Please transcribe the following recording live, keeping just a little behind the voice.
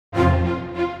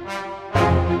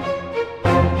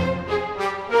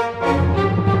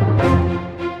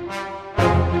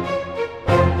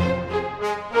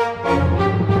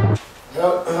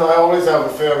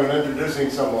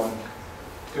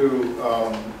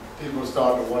people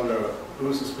start to wonder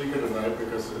who's the speaker tonight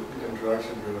because the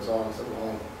introduction goes on so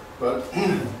long. But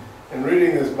in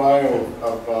reading this bio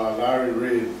of Larry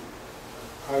Reed,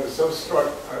 I was so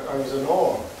struck, I was in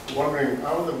awe, wondering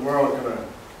how in the world can a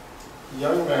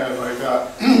young man like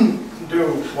that do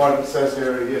what it says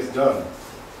here he has done.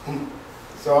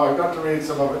 So I got to read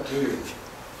some of it to you.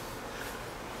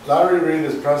 Larry Reed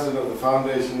is president of the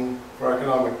Foundation for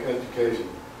Economic Education,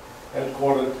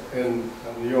 headquartered in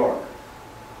New York.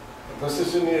 A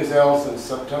position he has held since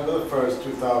September the 1st,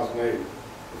 2008.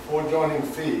 Before joining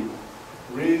FEE,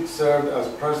 Reed served as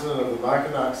president of the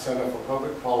Mackinac Center for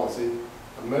Public Policy,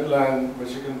 a Midland,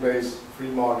 Michigan-based free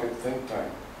market think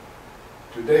tank.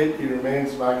 To date, he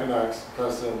remains Mackinac's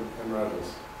president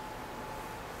emeritus.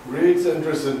 Reed's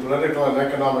interest in political and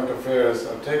economic affairs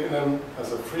have taken him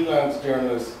as a freelance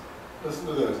journalist, listen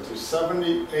to this, to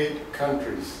 78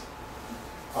 countries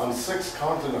on 6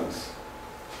 continents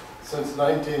since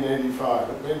 1985.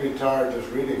 It made me tired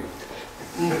just reading it.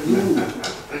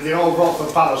 And the old Gulf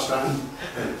of Palestine.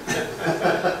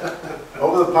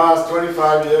 Over the past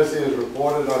 25 years, he has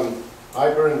reported on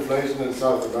hyperinflation in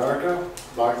South America,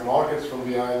 black markets from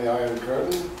behind the Iron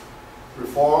Curtain,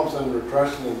 reforms and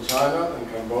repression in China and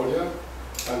Cambodia,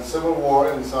 and civil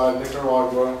war inside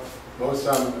Nicaragua,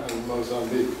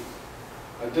 Mozambique.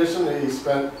 Additionally, he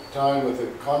spent time with the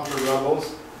Contra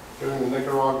rebels during the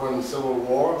Nicaraguan Civil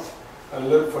War and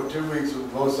lived for 2 weeks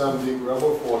with Mozambique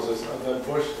rebel forces at their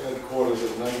Bush headquarters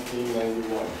in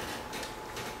 1991,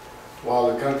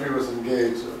 while the country was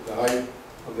engaged at the height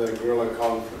of their guerrilla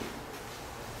conflict.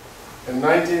 In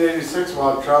 1986,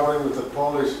 while traveling with the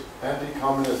Polish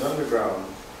anti-communist underground,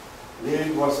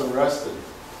 Reed was arrested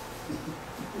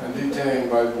and detained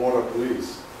by border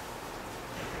police.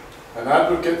 An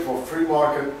advocate for free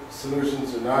market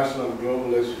solutions to national and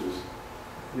global issues,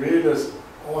 Reed has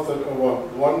authored over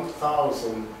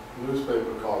 1,000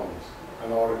 newspaper columns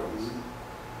and articles,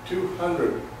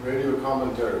 200 radio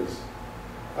commentaries,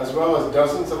 as well as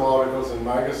dozens of articles in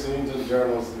magazines and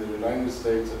journals in the United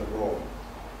States and abroad.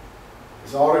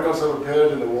 His articles have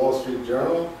appeared in the Wall Street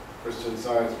Journal, Christian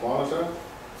Science Monitor,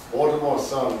 Baltimore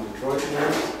Sun, Detroit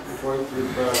News, Detroit Free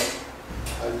Press,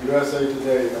 and USA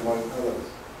Today, among others.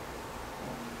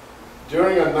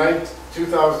 During a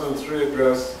 2003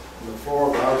 address on the floor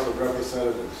of the House of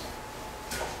Representatives,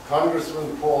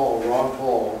 Congressman Ron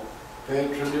Paul,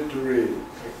 paid tribute to Reed,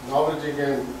 acknowledging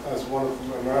him as one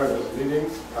of America's leading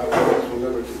advocates for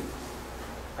liberty,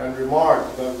 and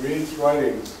remarked that Reed's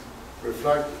writings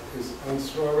reflect his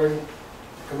unswerving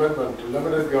commitment to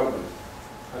limited government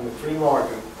and the free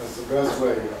market as the best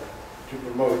way to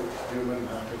promote human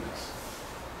happiness.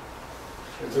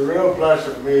 It's a real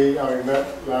pleasure for me, having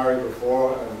met Larry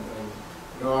before and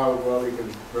know how well he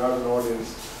can grab an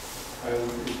audience.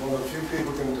 And he's one of the few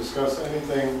people who can discuss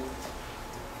anything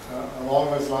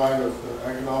along this line of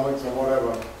economics or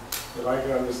whatever that I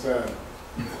can understand.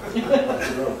 That's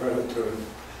a real credit to him.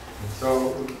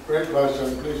 So, great pleasure,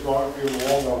 and please give a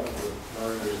warm welcome to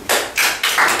Larry Reed.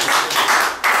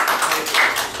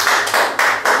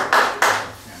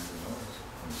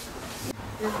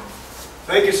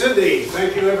 Thank you, Sydney.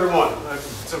 Thank you, everyone.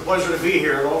 It's a pleasure to be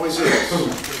here. It always is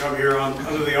to come here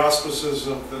under the auspices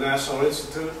of the Nassau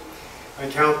Institute. I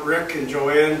count Rick and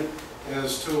Joanne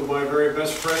as 2 of my very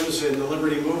best friends in the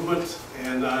Liberty Movement,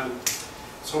 and I'm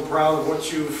so proud of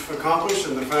what you've accomplished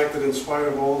and the fact that in spite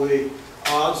of all the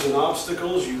odds and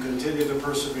obstacles, you continue to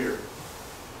persevere.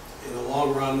 In the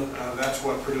long run, that's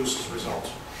what produces results.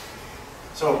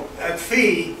 So at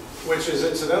FEE, which is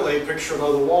incidentally pictured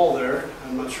on the wall there,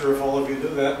 I'm not sure if all of you do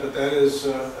that, but that is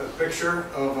a picture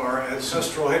of our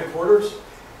ancestral headquarters.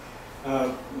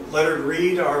 Leonard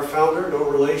Reed, our founder, no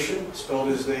relation, spelled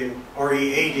his name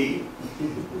R-E-A-D,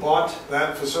 bought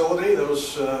that facility,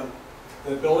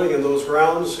 that building and those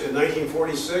grounds in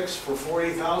 1946 for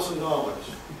 $40,000.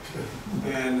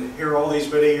 And here all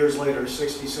these many years later,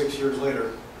 66 years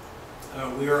later,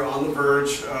 we are on the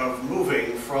verge of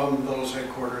moving from those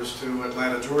headquarters to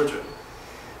Atlanta, Georgia.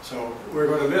 So we're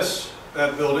going to miss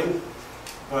that building,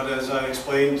 but as I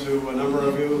explained to a number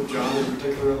of you, John in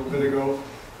particular a little bit ago,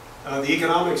 the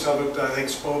economics of it, I think,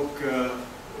 spoke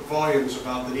volumes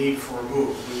about the need for a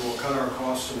move. We will cut our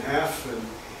costs in half and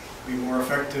be more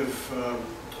effective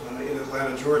in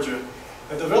Atlanta, Georgia.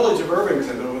 At the village of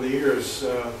Irvington over the years,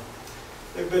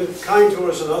 they've been kind to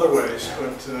us in other ways,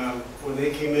 but when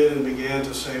they came in and began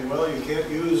to say, well, you can't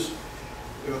use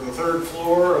the 3rd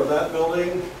floor of that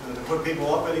building to put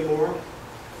people up anymore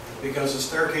because the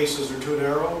staircases are too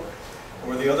narrow,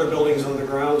 or the other buildings on the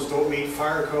grounds don't meet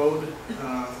fire code,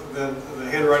 then the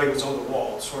handwriting was on the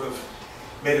wall. It sort of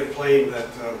made it plain that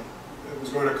it was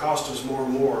going to cost us more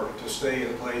and more to stay in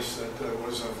a place that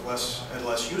was of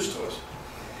less use to us.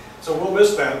 So we'll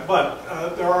miss that,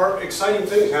 but there are exciting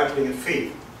things happening at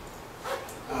FEE,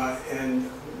 and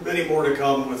many more to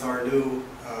come with our new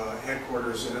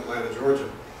headquarters in Atlanta, Georgia.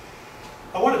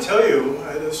 I want to tell you,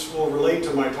 this will relate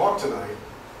to my talk tonight,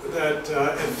 that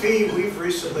at FEE we've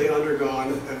recently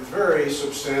undergone a very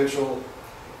substantial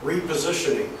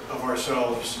repositioning of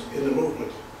ourselves in the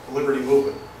movement, the liberty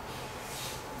movement.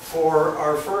 For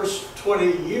our first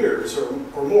 20 years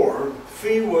or more,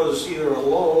 FEE was either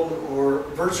alone or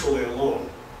virtually alone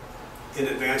in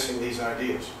advancing these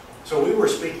ideas. So we were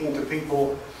speaking to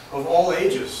people of all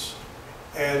ages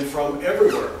and from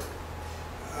everywhere.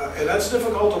 And that's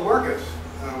difficult to market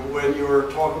when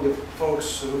you're talking to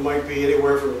folks who might be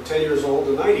anywhere from 10 years old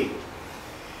to 90.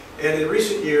 And in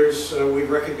recent years, we've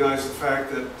recognized the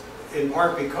fact that, in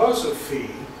part because of FEE,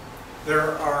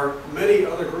 there are many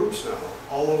other groups now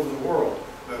all over the world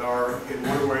that are, in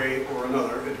one way or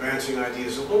another, advancing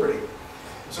ideas of liberty.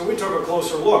 So we took a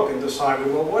closer look and decided,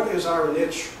 well, what is our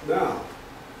niche now?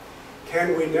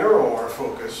 Can we narrow our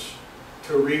focus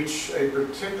to reach a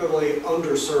particularly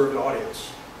underserved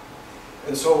audience?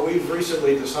 And so we've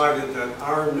recently decided that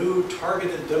our new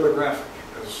targeted demographic,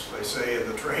 as they say in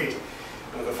the trade,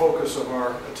 the focus of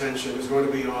our attention is going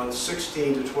to be on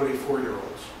 16 to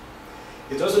 24-year-olds.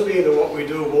 It doesn't mean that what we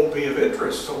do won't be of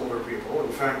interest to older people.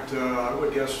 In fact, I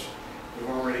would guess you've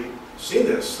already seen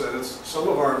this, that at some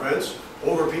of our events,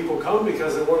 older people come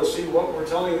because they want to see what we're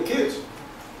telling the kids.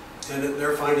 And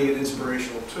they're finding it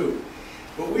inspirational too.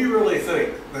 But we really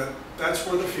think that that's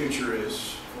where the future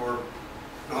is, for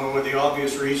not only the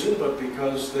obvious reason, but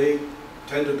because they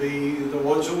tend to be the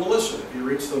ones who will listen if you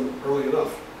reach them early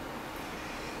enough.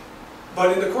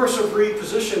 But in the course of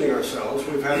repositioning ourselves,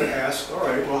 we've had to ask, all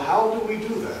right, well, how do we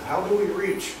do that? How do we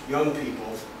reach young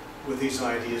people with these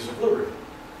ideas of liberty?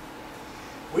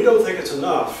 We don't think it's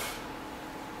enough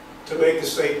to make the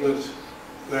statement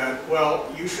that, well,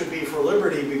 you should be for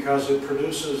liberty because it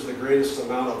produces the greatest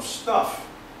amount of stuff.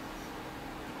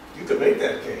 You could make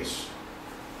that case.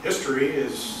 History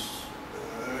is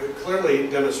clearly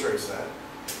demonstrates that.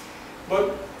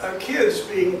 But kids,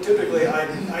 being typically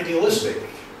idealistic,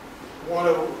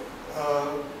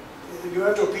 you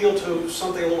have to appeal to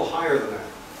something a little higher than that.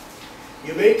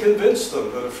 You may convince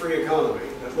them that a free economy,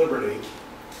 that liberty,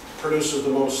 produces the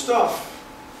most stuff,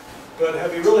 but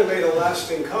have you really made a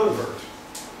lasting convert?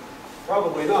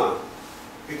 Probably not,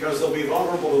 because they'll be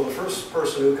vulnerable to the first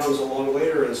person who comes along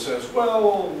later and says,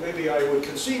 well, maybe I would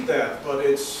concede that, but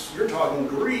you're talking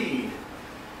greed,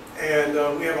 and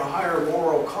we have a higher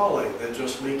moral calling than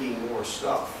just making more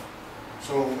stuff.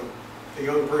 So the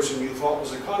young person you thought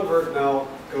was a convert now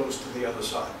goes to the other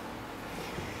side.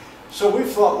 So we've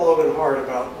thought long and hard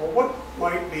about, well, what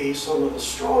might be some of the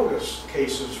strongest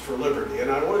cases for liberty? And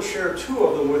I want to share two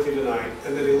of them with you tonight,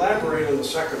 and then elaborate on the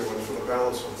second one for the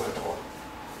balance of my talk.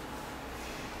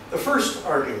 The first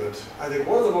argument, I think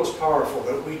one of the most powerful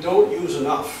that we don't use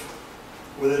enough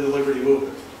within the liberty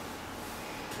movement,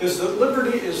 is that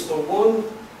liberty is the one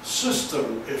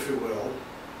system, if you will,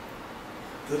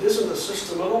 that isn't a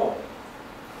system at all,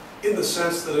 in the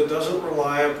sense that it doesn't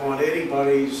rely upon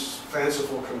anybody's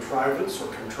fanciful contrivance or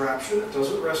contraption. It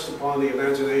doesn't rest upon the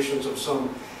imaginations of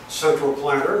some central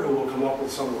planner who will come up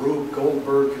with some Rube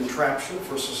Goldberg contraption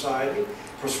for society,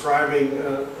 prescribing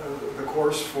the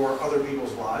course for other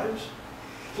people's lives.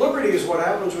 Liberty is what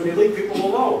happens when you leave people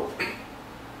alone.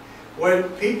 When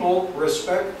people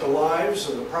respect the lives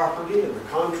and the property and the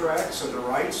contracts and the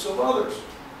rights of others.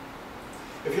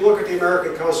 If you look at the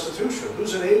American Constitution,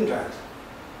 who's it aimed at?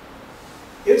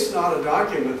 It's not a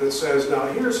document that says, now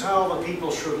here's how the people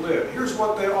should live, here's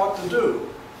what they ought to do.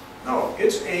 No,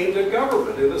 it's aimed at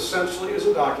government. It essentially is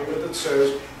a document that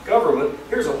says, government,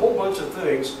 here's a whole bunch of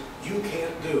things you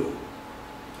can't do.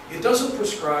 It doesn't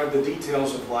prescribe the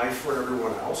details of life for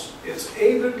everyone else. It's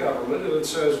aimed at government, and it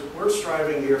says, we're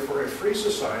striving here for a free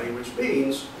society, which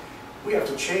means we have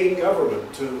to chain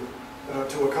government to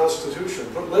a constitution,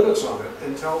 put limits on it,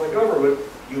 and tell the government,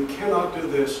 you cannot do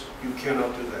this, you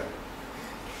cannot do that.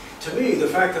 To me, the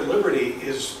fact that liberty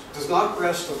does not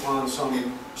rest upon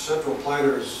some central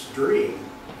planner's dream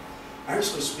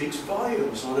actually speaks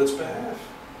volumes on its behalf.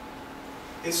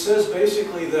 It says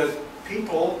basically that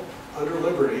people under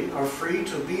liberty are free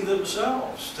to be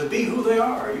themselves, to be who they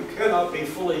are. You cannot be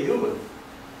fully human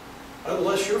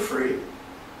unless you're free.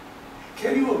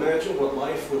 Can you imagine what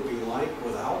life would be like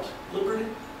without liberty?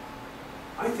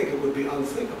 I think it would be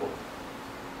unthinkable.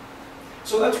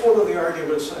 So that's one of the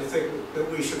arguments I think that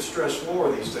we should stress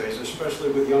more these days,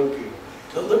 especially with young people.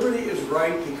 That liberty is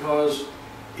right because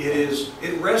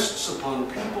It rests upon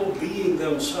people being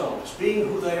themselves, being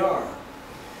who they are,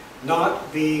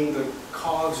 not being the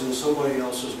cogs in somebody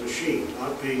else's machine,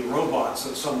 not being robots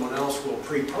that someone else will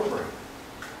pre-program.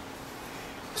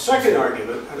 Second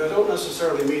argument, and I don't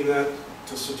necessarily mean that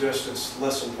to suggest it's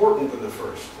less important than the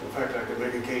first. In fact, I could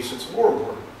make a case it's more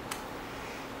important,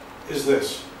 is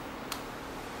this.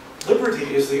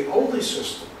 Liberty is the only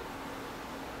system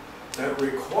that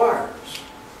requires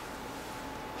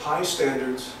high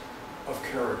standards of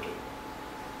character.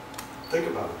 Think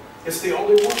about it. It's the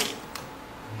only one.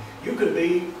 You could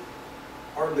be,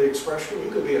 pardon the expression,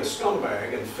 you could be a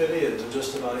scumbag and fit into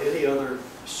just about any other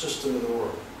system in the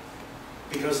world,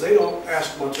 because they don't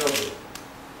ask much of you,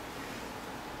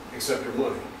 except your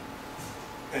money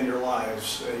and your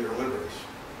lives and your liberties.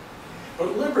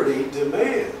 But liberty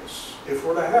demands, if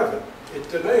we're to have it, it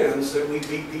demands that we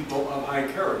be people of high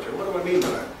character. What do I mean by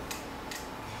that?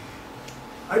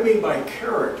 I mean by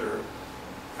character,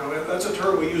 now that's a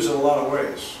term we use in a lot of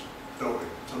ways, don't we?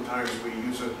 Sometimes we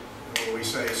use it when we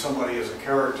say somebody is a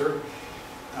character.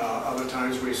 Other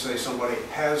times we say somebody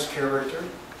has character.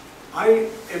 I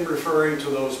am referring to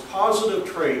those positive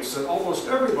traits that almost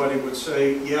everybody would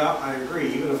say, yeah, I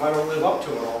agree, even if I don't live up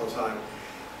to it all the time.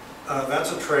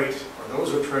 That's a trait, or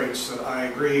those are traits that I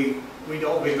agree we'd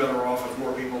all be better off if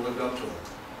more people lived up to them.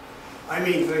 I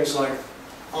mean things like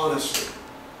honesty.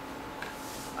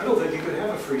 I don't think you could have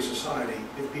a free society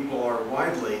if people are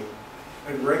widely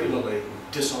and regularly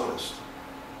dishonest,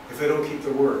 if they don't keep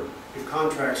their word, if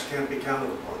contracts can't be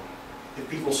counted upon, if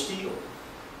people steal.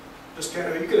 Just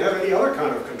can't, you could have any other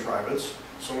kind of contrivance,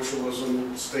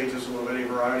 socialism, statism of any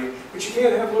variety, but you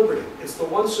can't have liberty. It's the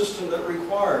one system that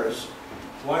requires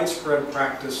widespread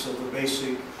practice of the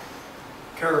basic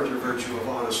character virtue of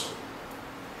honesty.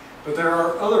 But there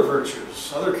are other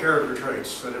virtues, other character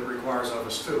traits that it requires of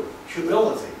us too.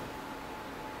 Humility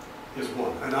is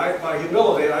one. And by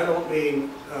humility, I don't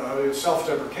mean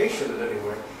self-deprecation in any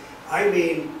way. I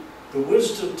mean the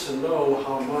wisdom to know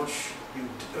how much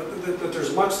that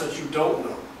there's much that you don't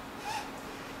know.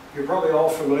 You're probably all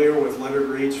familiar with Leonard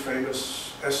Read's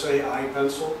famous essay, I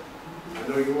Pencil. I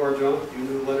know you are, John. You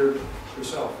knew Leonard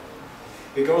yourself.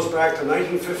 It goes back to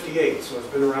 1958, so it's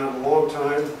been around a long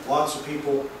time. Lots of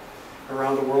people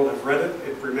around the world have read it.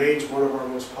 It remains one of our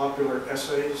most popular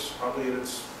essays, probably in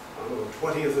its, I don't know,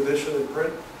 20th edition in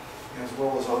print, as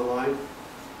well as online.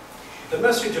 The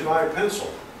message of I Pencil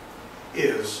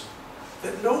is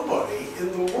that nobody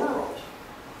in the world,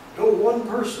 no one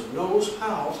person knows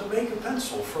how to make a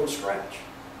pencil from scratch.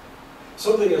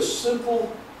 Something as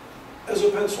simple as a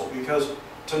pencil, because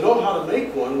to know how to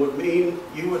make one would mean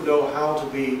you would know how to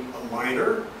be a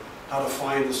miner, how to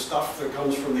find the stuff that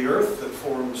comes from the earth that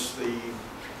forms the,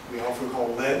 we often call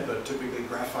lead, but typically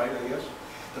graphite, I guess.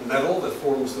 The metal that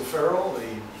forms the ferrule,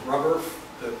 the rubber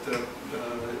that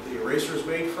the eraser is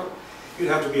made from. You'd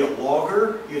have to be a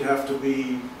logger. You'd have to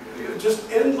be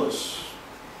just endless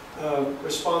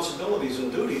responsibilities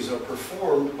and duties are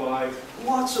performed by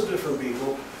lots of different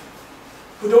people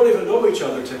who don't even know each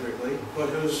other typically, but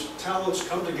whose talents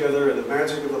come together in the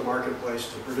magic of the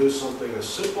marketplace to produce something as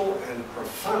simple and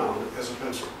profound as a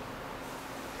pencil.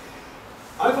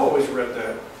 I've always read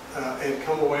that and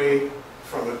come away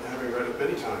from it, having read it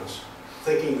many times,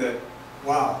 thinking that,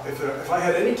 wow, if I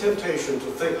had any temptation to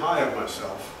think high of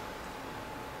myself,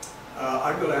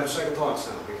 I'm going to have second thoughts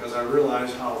now, because I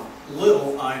realize how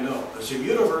little I know. There's a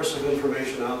universe of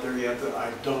information out there yet that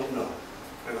I don't know.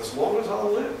 And as long as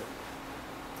I'll live,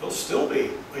 there'll still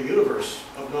be a universe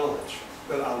of knowledge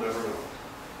that I'll never know.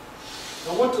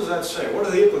 Now, what does that say? What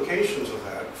are the implications of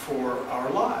that for our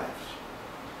lives?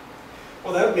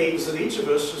 Well, that means that each of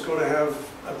us is going to have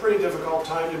a pretty difficult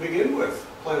time to begin with,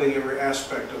 planning every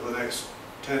aspect of the next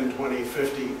 10, 20,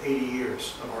 50, 80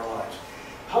 years of our lives.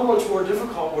 How much more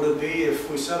difficult would it be if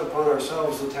we set upon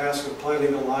ourselves the task of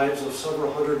planning the lives of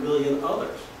several 100 million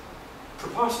others?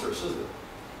 Preposterous, isn't it?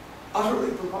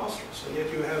 Utterly preposterous. And yet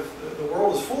you have, the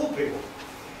world is full of people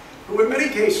who in many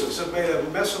cases have made a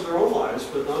mess of their own lives,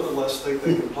 but nonetheless think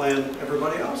they can plan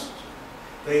everybody else's.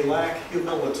 They lack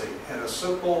humility, and a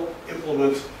simple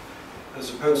implement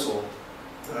as a pencil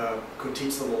could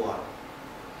teach them a lot.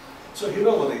 So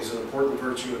humility is an important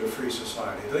virtue in a free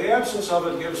society. The absence of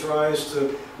it gives rise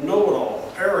to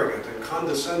know-it-all, arrogant and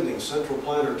condescending central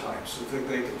planner types who think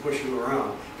they can push you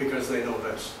around because they know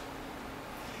best.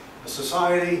 A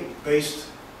society based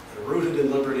and rooted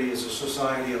in liberty is a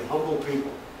society of humble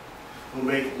people who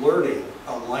make learning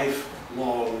a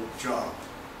lifelong job.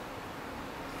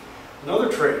 Another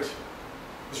trait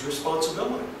is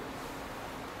responsibility.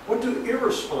 What do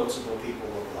irresponsible people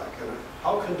look like, and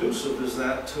how conducive is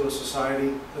that to a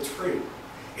society that's free?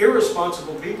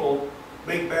 Irresponsible people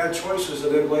make bad choices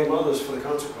and then blame others for the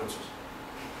consequences.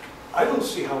 I don't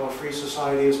see how a free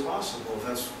society is possible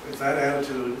if that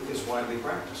attitude is widely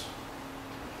practiced.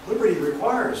 Liberty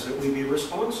requires that we be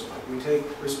responsible. We take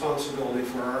responsibility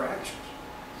for our actions.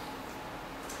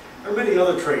 There are many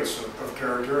other traits of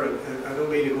character, and I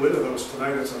don't mean to go into those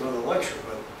tonight, it's another lecture,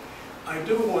 but I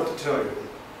do want to tell you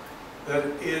that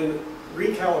in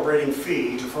recalibrating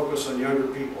fee to focus on younger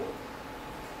people,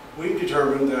 we've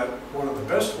determined that one of the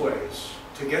best ways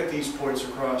to get these points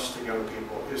across to young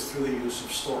people is through the use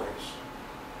of stories.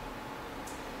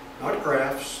 Not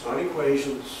graphs, not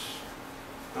equations,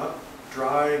 not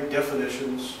dry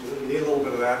definitions. You need a little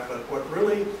bit of that, but what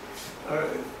really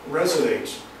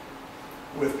resonates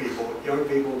with people, young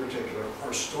people in particular,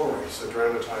 are stories that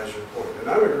dramatize your point. And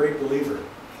I'm a great believer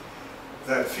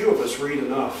that few of us read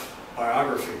enough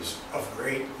biographies of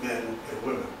great men and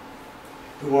women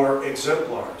who are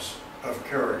exemplars of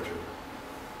character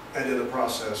and in the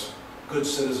process, good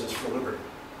citizens for liberty.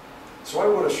 So I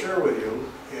want to share with you,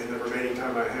 in the remaining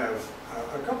time I have,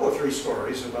 a couple of 3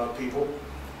 stories about people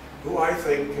who I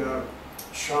think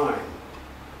shine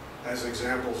as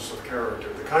examples of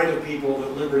character, the kind of people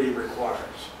that liberty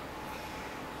requires.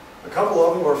 A couple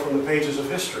of them are from the pages of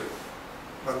history,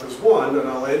 but there's one that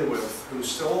I'll end with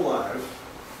who's still alive,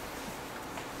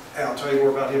 and I'll tell you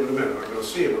more about him in a minute. I'm going to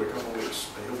see him in a couple of weeks,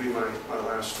 but he'll be my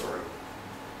last story.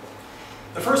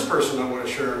 The first person I want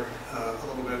to share a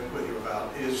little bit with you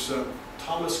about is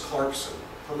Thomas Clarkson.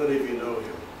 How many of you know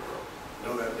him?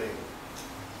 Know that name?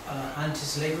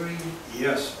 Anti-slavery?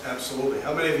 Yes, absolutely.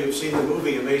 How many of you have seen the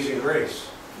movie Amazing Grace?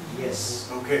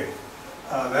 Yes. Okay.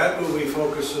 That movie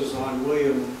focuses on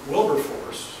William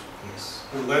Wilberforce, Yes.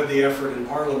 who led the effort in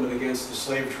Parliament against the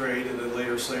slave trade and then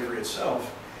later slavery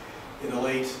itself in the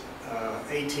late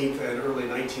 18th and early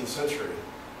 19th century.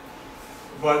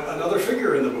 But another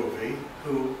figure in the movie,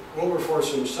 who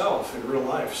Wilberforce himself in real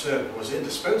life said was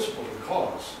indispensable to the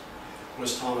cause,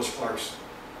 was Thomas Clarkson.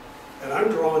 And I'm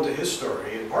drawn to his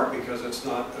story in part because it's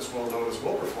not as well known as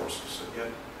Wilberforce's, and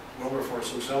yet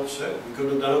Wilberforce himself said we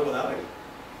couldn't have done it without him.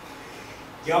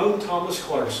 Young Thomas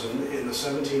Clarkson in the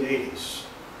 1780s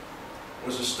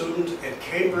was a student at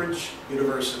Cambridge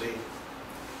University.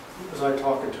 Who was I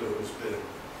talking to who's been?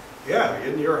 Yeah,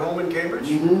 in your home in Cambridge?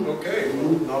 Mm-hmm. Okay,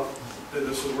 well,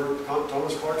 this is where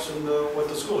Thomas Clarkson went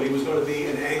to school. He was going to be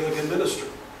an Anglican minister.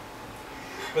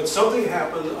 But something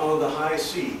happened on the high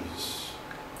seas,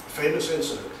 a famous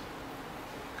incident,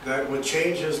 that would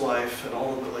change his life and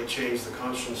ultimately change the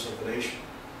conscience of the nation.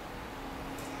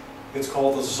 It's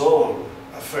called the Zong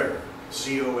Affair,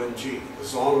 Z-O-N-G. The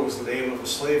Zong was the name of a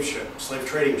slave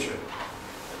trading ship.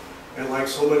 And like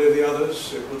so many of the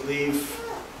others, it would leave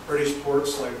British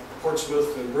ports like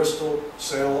Portsmouth and Bristol,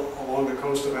 sail along the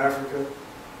coast of Africa,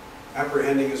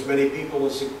 apprehending as many people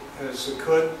as it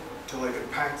could till they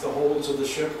could pack the holds of the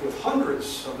ship with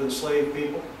hundreds of enslaved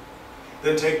people,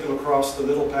 then take them across the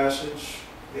Middle Passage,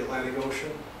 the Atlantic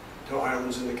Ocean, to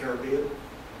islands in the Caribbean.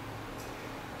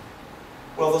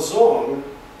 Well, the Zong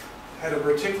had a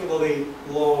particularly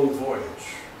long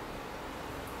voyage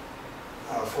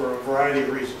for a variety of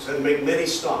reasons, and make many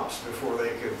stops before they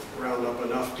could round up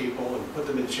enough people and put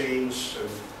them in chains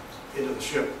and into the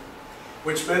ship,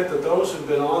 which meant that those who'd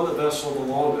been on the vessel the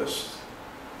longest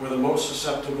were the most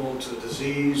susceptible to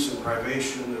disease and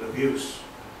privation and abuse.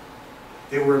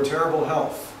 They were in terrible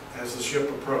health as the ship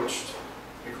approached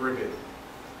the Caribbean.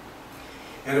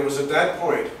 And it was at that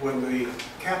point when the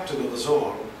captain of the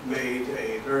Zong made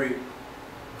a very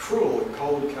cruel and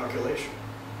cold calculation.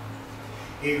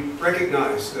 He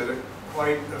recognized that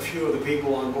quite a few of the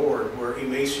people on board were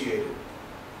emaciated,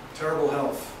 terrible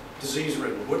health,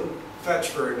 disease-ridden, wouldn't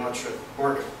fetch very much at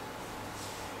market.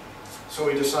 So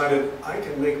he decided, I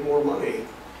can make more money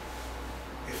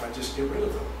if I just get rid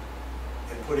of them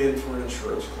and put in for an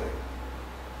insurance claim.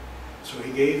 So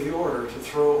he gave the order to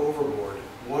throw overboard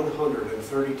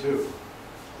 132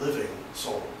 living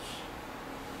souls.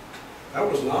 That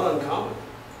was not uncommon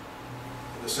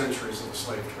in the centuries of the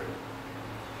slave trade.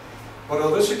 But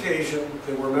on this occasion,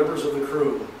 there were members of the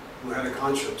crew who had a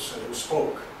conscience and who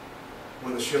spoke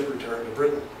when the ship returned to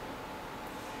Britain.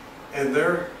 And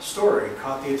their story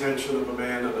caught the attention of a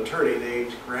man, an attorney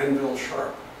named Granville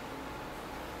Sharp,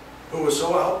 who was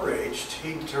so outraged,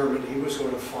 he determined he was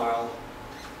going to file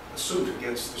a suit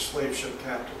against the slave ship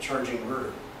captain, charging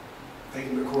murder,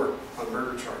 taking him to court on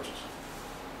murder charges.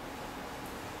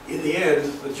 In the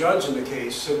end, the judge in the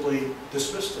case simply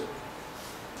dismissed it.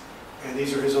 And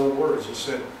these are his own words. He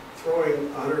said,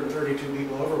 throwing 132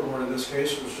 people overboard in this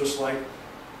case was just like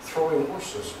throwing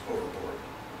horses overboard.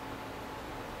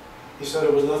 He said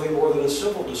it was nothing more than a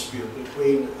civil dispute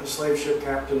between a slave ship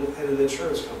captain and an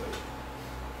insurance company.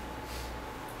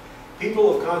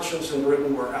 People of conscience in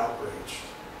Britain were outraged.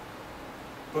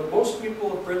 But most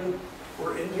people of Britain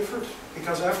were indifferent,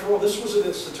 because after all, this was an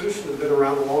institution that had been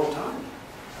around a long time.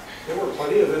 There were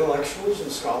plenty of intellectuals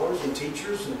and scholars and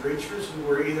teachers and preachers who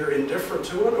were either indifferent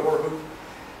to it or who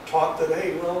taught that,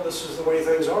 hey, well, this is the way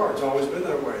things are. It's always been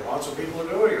that way. Lots of people are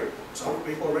doing it. Some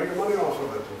people are making money off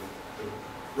of it.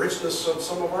 The richness of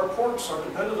some of our ports are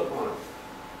dependent upon it.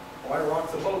 Why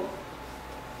rock the boat?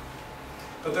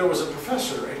 But there was a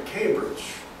professor at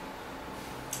Cambridge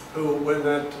who, when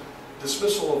that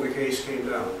dismissal of the case came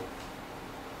down,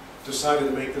 decided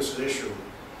to make this an issue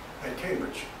at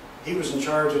Cambridge. He was in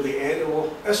charge of the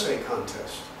annual essay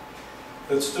contest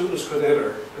that students could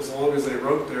enter as long as they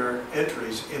wrote their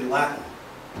entries in Latin.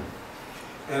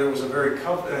 And it was had a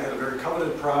very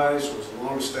coveted prize. It was a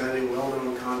long-standing,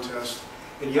 well-known contest.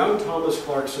 And young Thomas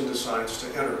Clarkson decides to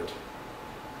enter it.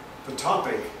 The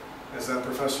topic, as that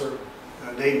professor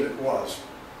named it, was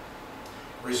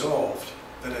resolved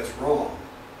that it's wrong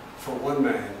for one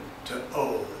man to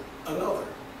own another.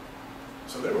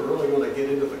 So they were really going to get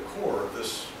into the core of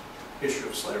this issue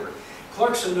of slavery.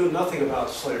 Clarkson knew nothing about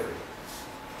slavery,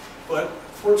 but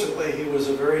fortunately he was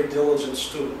a very diligent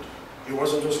student. He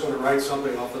wasn't just going to write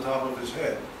something off the top of his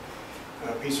head,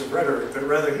 a piece of rhetoric, but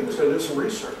rather he was going to do some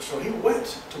research. So he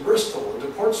went to Bristol and to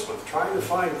Portsmouth trying to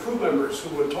find crew members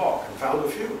who would talk, and found a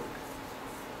few.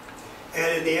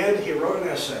 And in the end he wrote an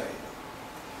essay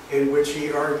in which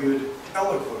he argued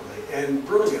eloquently and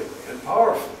brilliantly and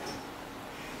powerfully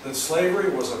that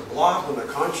slavery was a blot on the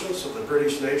conscience of the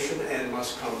British nation and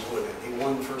must come to an end. He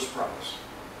won the first prize.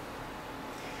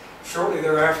 Shortly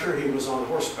thereafter, he was on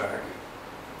horseback,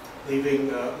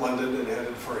 leaving London and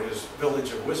headed for his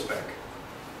village of Wisbech.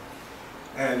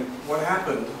 And what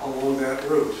happened along that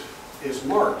route is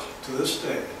marked to this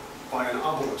day by an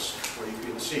obelisk, where you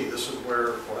can see this is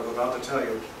where what I'm about to tell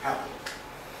you happened.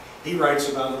 He writes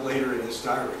about it later in his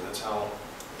diary. That's how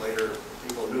later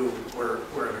people knew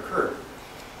where it occurred.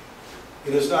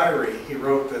 In his diary, he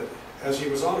wrote that as he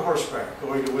was on horseback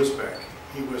going to Wisbech,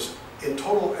 he was in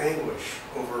total anguish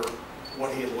over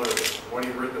what he had learned, what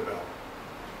he had written about.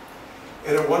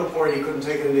 And at one point, he couldn't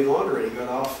take it any longer, and he got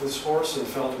off his horse and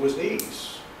fell to his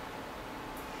knees.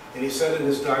 And he said in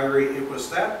his diary, it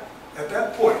was at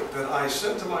that point that I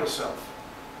said to myself,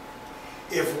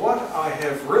 if what I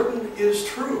have written is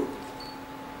true,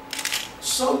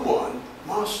 someone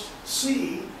must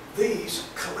see these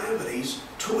calamities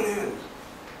to an end.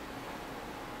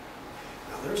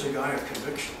 Now there's a guy of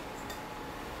conviction,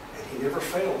 and he never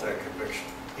failed that conviction.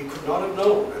 He could not have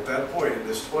known at that point in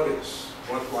his 20s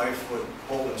what life would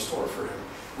hold in store for him.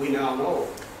 We now know.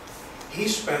 He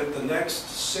spent the next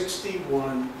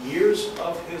 61 years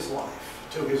of his life,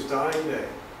 to his dying day,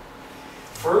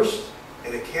 first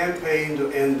in a campaign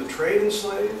to end the trade in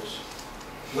slaves,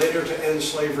 later to end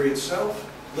slavery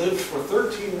itself, lived for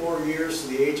 13 more years to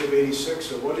the age of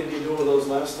 86, and what did he do in those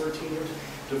last 13 years?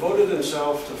 Devoted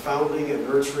himself to founding and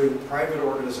nurturing private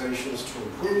organizations to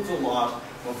improve the lot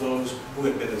of those who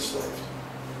had been enslaved.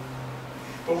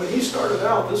 But when he started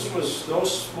out, this was no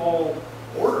small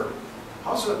order.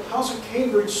 How's a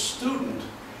Cambridge student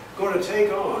going to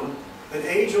take on an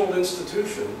age-old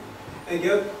institution and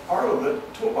get Parliament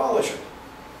to abolish it?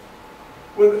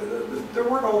 There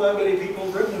weren't all that many people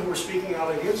in Britain who were speaking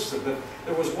out against it, but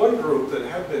there was one group that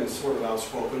had been sort of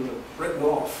outspoken, but written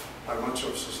off by much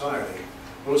of society.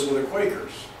 Those were the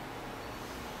Quakers.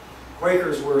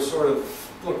 Quakers were sort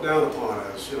of looked down upon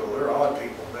as, they're odd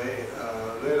people.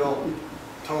 They don't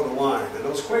toe the line. And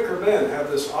those Quaker men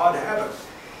have this odd habit.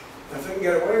 If they can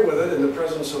get away with it in the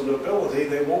presence of nobility,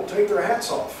 they won't take their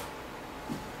hats off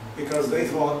because they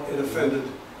thought it offended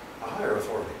a higher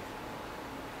authority.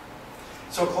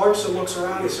 So Clarkson looks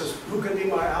around and he says, who can be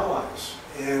my allies?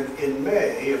 And in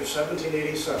May of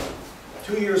 1787,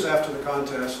 2 years after the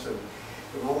contest, and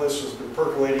all this has been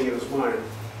percolating in his mind,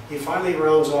 he finally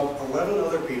rounds up 11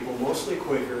 other people, mostly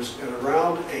Quakers, and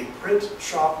around a print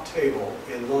shop table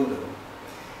in London,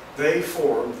 they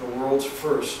formed the world's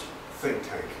first think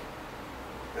tank.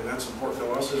 And that's important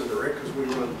to us, isn't it, Rick? Because we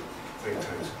run think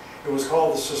tanks. It was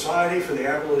called the Society for the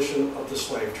Abolition of the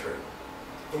Slave Trade.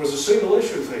 It was a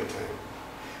single-issue think tank.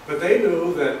 But they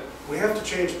knew that we have to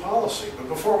change policy. But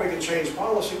before we can change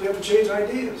policy, we have to change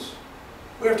ideas.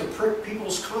 We have to prick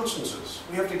people's consciences.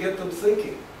 We have to get them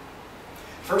thinking.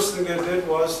 First thing they did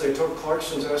was they took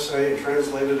Clarkson's essay and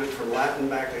translated it from Latin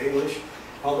back to English,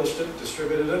 published it,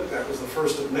 distributed it. That was the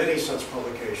first of many such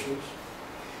publications.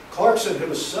 Clarkson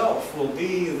himself will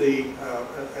be the,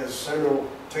 as Samuel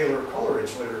Taylor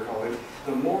Coleridge later called him,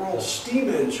 the moral steam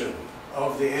engine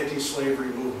of the anti-slavery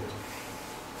movement.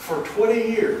 For 20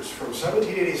 years, from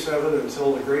 1787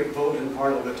 until the great vote in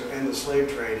Parliament to end the slave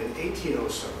trade in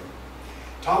 1807,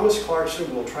 Thomas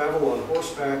Clarkson will travel on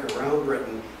horseback around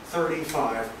Britain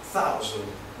 35,000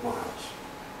 miles,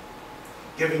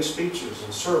 giving speeches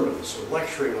and sermons and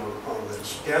lecturing on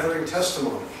this, gathering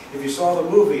testimony. If you saw the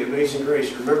movie Amazing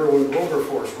Grace, you remember when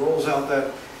Wilberforce rolls out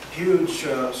that huge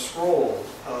scroll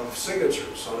of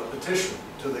signatures on a petition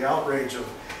to the outrage of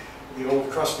the old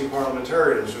crusty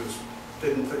parliamentarians who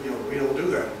didn't think, we don't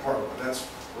do that in Parliament. That's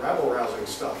rabble-rousing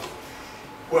stuff.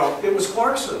 Well, it was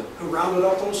Clarkson who rounded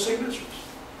up those signatures.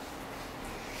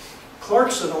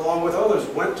 Clarkson, along with others,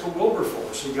 went to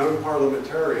Wilberforce, a young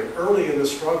parliamentarian, early in the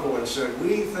struggle and said,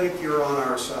 "We think you're on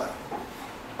our side.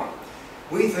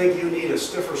 We think you need a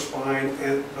stiffer spine,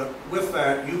 but with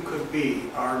that, you could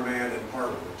be our man in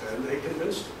Parliament." And they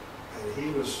convinced him. And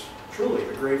he was truly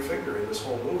a great figure in this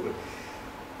whole movement.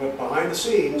 But behind the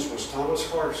scenes was Thomas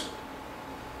Clarkson,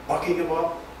 bucking him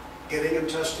up, getting him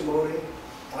testimony,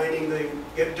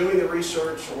 doing the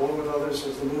research along with others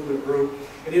as the movement grew.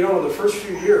 And in the first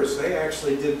few years, they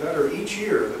actually did better each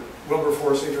year that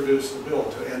Wilberforce introduced the bill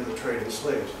to end the trade in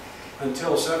slaves,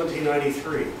 until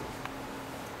 1793,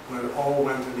 when it all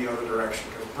went in the other direction.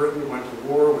 Because Britain went to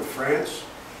war with France.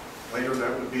 Later,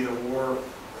 that would be the war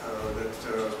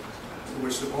in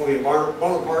which Napoleon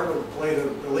Bonaparte would play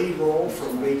the lead role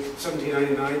from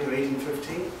 1799 to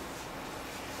 1815.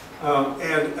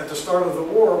 And at the start of the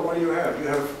war, what do you have? You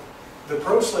have the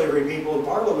pro-slavery people in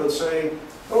Parliament saying,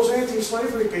 those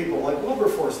anti-slavery people like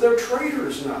Wilberforce, they're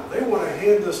traitors now. They want to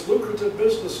hand this lucrative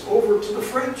business over to the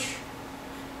French.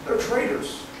 They're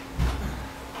traitors.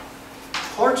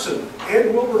 Clarkson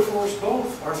and Wilberforce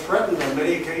both are threatened on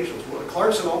many occasions.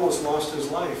 Clarkson almost lost his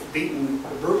life, beaten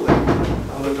brutally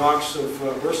on the docks of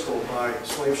Bristol by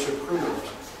slave ship crew members.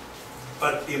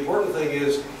 But the important thing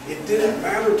is, it didn't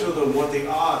matter to them what the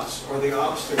odds or the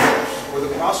obstacles or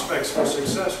the prospects for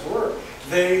success were.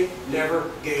 They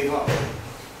never gave up.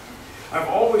 I've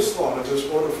always thought of this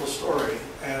wonderful story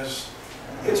as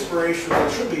inspirational.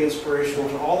 It should be inspirational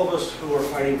to all of us who are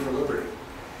fighting for liberty,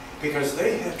 because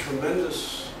they had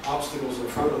tremendous obstacles in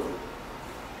front of them.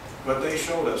 But they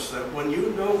showed us that when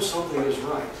you know something is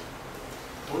right,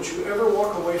 don't you ever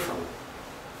walk away from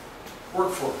it.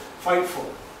 Work for it. Fight for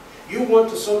it. You want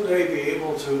to someday be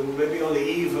able to, maybe on the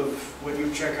eve of when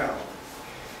you check out,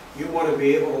 you want to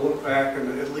be able to look back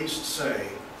and at least say,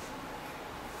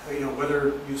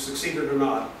 whether you succeeded or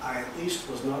not, I at least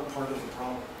was not part of the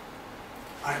problem.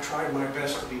 I tried my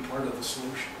best to be part of the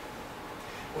solution.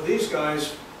 Well, these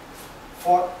guys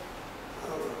fought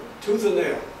tooth and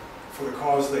nail for the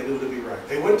cause they knew to be right.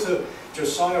 They went to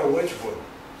Josiah Wedgwood,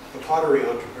 the pottery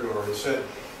entrepreneur, and said,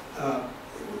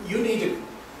 you need to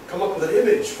come up with an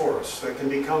image for us that can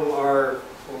become our,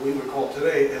 what we would call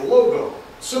today, a logo,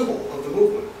 symbol of the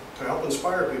movement to help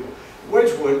inspire people.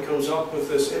 Wedgwood comes up with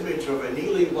this image of a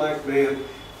kneeling black man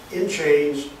in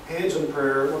chains, hands in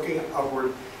prayer, looking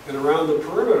upward, and around the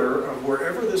perimeter of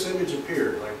wherever this image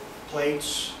appeared, like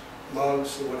plates,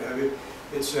 mugs, and what have you,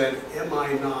 it said, "Am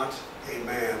I not a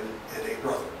man and a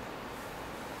brother?"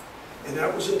 And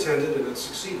that was intended, and it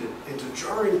succeeded, into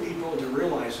jarring people into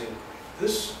realizing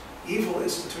this evil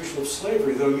institution of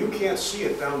slavery, though you can't see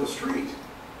it down the street,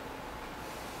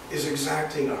 is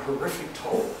exacting a horrific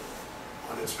toll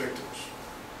on its victims.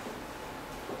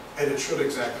 And it should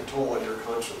exact a toll on your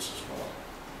conscience as well.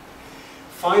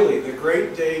 Finally, the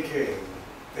great day came,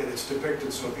 and it's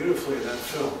depicted so beautifully in that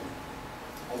film,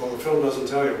 although the film doesn't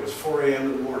tell you, it was 4 a.m.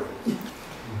 in the morning,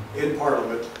 in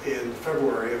Parliament in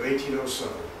February of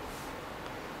 1807.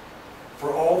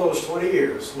 For all those 20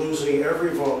 years, losing every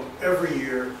vote, every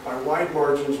year, by wide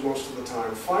margins most of the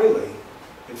time, finally,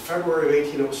 in February of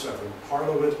 1807,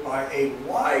 Parliament, by a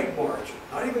wide margin,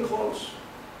 not even close,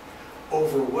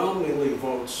 overwhelmingly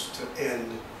votes to end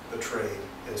the trade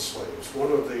in slaves.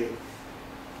 One of the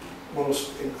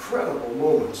most incredible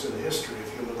moments in the history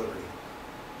of human liberty.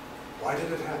 Why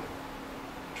did it happen?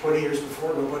 20 years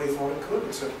before, nobody thought it could,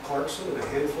 except Clarkson and a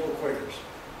handful of Quakers.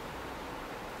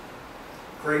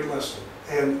 Great lesson.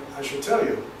 And I should tell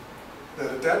you that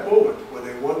at that moment, when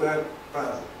they won that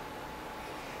battle,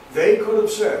 they could have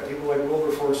said, people like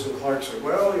Wilberforce and Clarkson,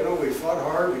 well, we fought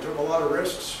hard, we took a lot of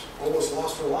risks, almost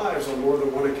lost our lives on more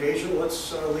than one occasion,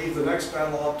 let's leave the next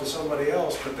battle up to somebody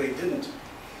else, but they didn't.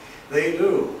 They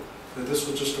knew that this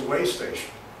was just a way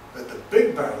station, that the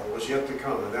big battle was yet to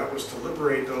come, and that was to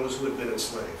liberate those who had been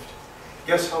enslaved.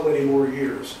 Guess how many more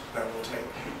years that will take?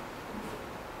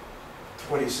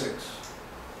 26.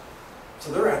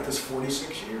 So they're at this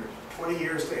 46 years, 20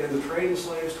 years to end the trade in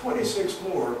slaves, 26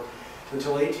 more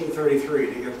until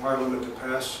 1833 to get Parliament to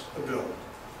pass a bill.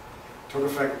 It took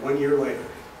effect 1 year later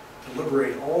to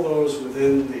liberate all those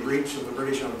within the reach of the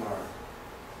British Empire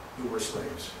who were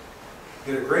slaves.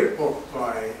 In a great book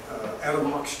by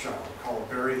Adam Hochschild called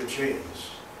Bury the Chains,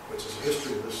 which is a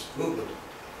history of this movement,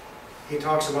 he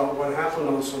talks about what happened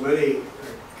on so many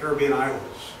Caribbean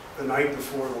islands the night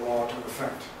before the law took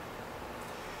effect.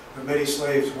 And many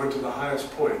slaves went to the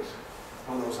highest point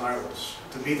on those islands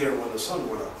to be there when the sun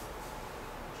went up,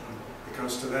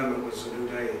 because to them it was a new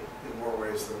day in more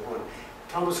ways than one.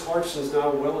 Thomas Clarkson is now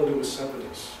well into his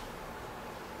 70s,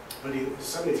 but he's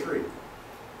 73.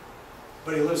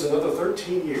 But he lives another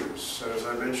 13 years, as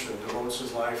I mentioned, devotes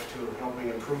his life to helping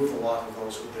improve the lot of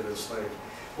those who've been enslaved.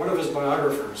 One of his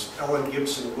biographers, Ellen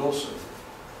Gibson Wilson,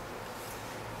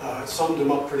 summed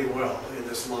him up pretty well in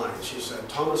this line. She said,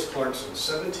 Thomas Clarkson,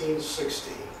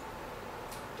 1760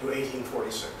 to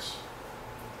 1846,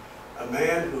 a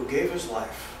man who gave his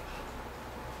life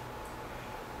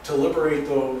to liberate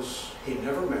those he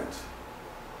never met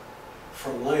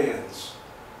from lands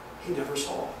he never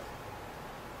saw.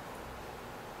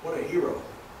 What a hero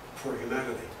for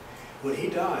humanity. When he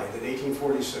died in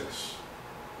 1846,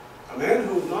 a man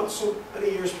who not so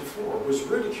many years before was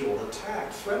ridiculed,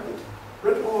 attacked, threatened,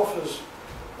 written off as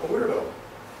a weirdo.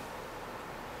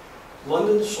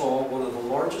 London saw one of the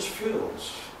largest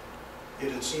funerals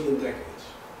it had seen in decades.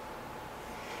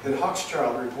 And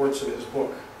Hochschild reports in his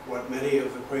book what many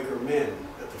of the Quaker men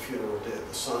at the funeral did,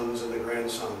 the sons and the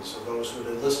grandsons of those who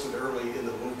had enlisted early in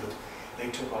the movement. They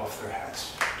took off their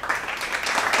hats.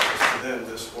 For them,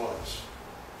 this was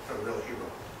a real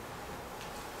hero.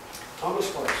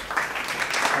 Thomas Clarkson.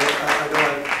 I know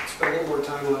I spent a little more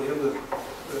time on him than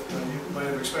you might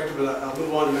have expected, but I'll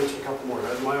move on and mention a couple more.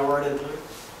 Am I all right in time?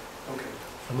 Okay.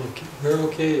 I'm okay. We're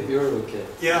okay if you're okay.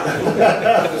 Yeah, I'm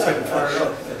just getting fired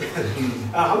up.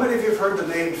 How many of you have heard the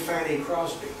name Fanny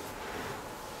Crosby?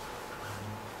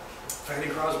 Fanny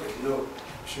Crosby? No,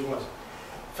 she wasn't.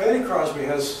 Fanny Crosby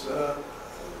has,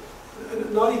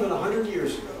 not even 100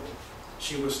 years ago,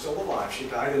 she was still alive. She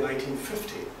died in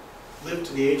 1950, lived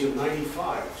to the age of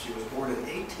 95. She was born in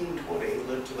 1820,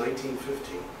 lived to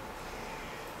 1915.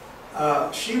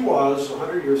 She was,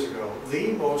 100 years ago,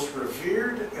 the most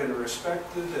revered and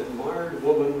respected, admired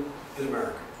woman in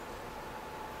America.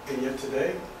 And yet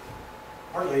today,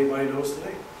 hardly anybody knows the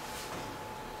name.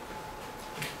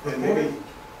 And maybe,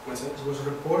 what's that? Was a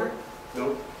reporter?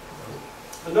 No.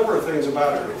 A number of things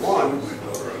about her. One,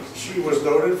 she was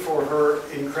noted for her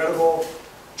incredible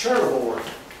charitable work.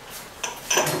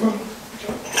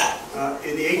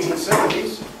 In the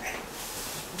 1870s,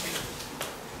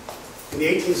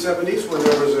 when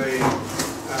there was a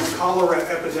cholera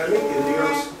epidemic in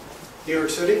New York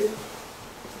City,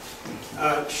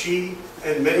 she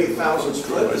and many thousands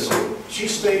fled. She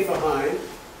stayed behind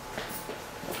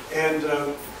and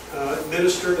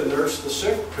administered and nursed the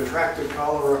sick, contracted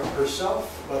cholera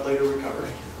herself, but later recovered.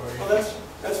 Well,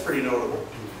 that's pretty notable.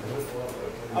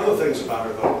 Other things about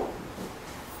her, though.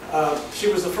 She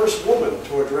was the first woman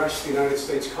to address the United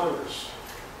States Congress.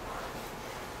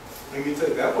 And you'd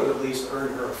think that would at least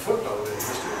earn her a footnote in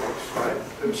history books, right?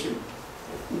 And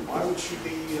why would she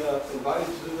be invited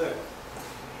to do that?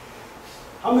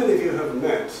 How many of you have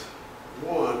met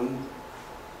one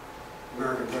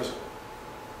American president?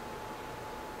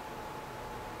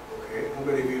 Okay, how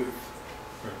many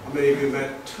of you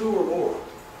met two or more?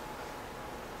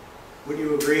 Would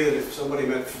you agree that if somebody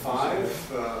met five,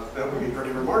 that would be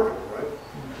pretty remarkable, right?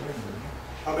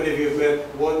 How many of you have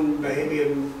met one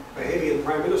Bahamian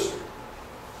prime minister?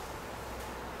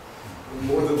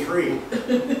 More than three.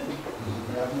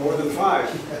 More than five.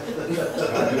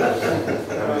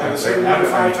 Say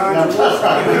 5 times more.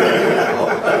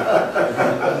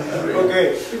 Okay,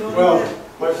 well,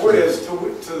 my point is,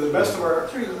 to the best of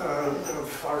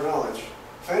our knowledge,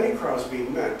 Fanny Crosby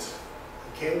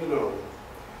came to know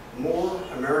more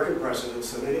American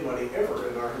presidents than anybody ever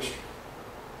in our history.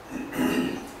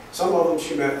 Some of them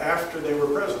she met after they were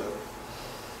president.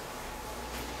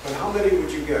 But how many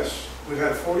would you guess? We've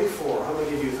had 44. How many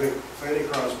do you think Fanny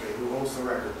Crosby, who holds the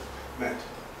record, met?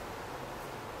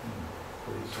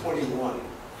 21.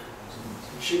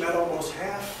 She met almost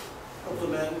half of the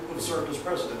men who served as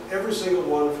president. Every single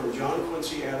one from John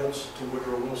Quincy Adams to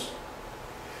Woodrow Wilson.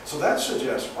 So that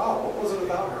suggests, wow, what was it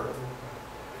about her?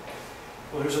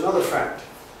 Well, here's another fact.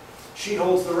 She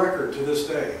holds the record to this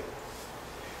day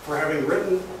for having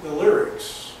written the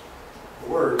lyrics, the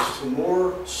words, to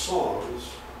more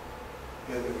songs,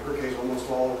 and in her case almost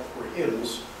all were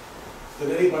hymns,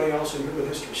 than anybody else in human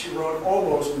history. She wrote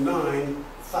almost 9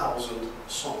 100,000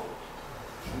 songs.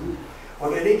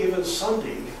 On any given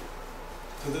Sunday,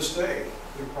 to this day,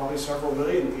 there are probably several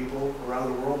million people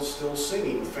around the world still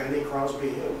singing Fanny Crosby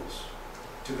hymns.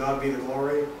 To God be the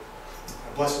glory,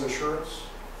 a blessed assurance.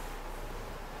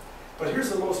 But here's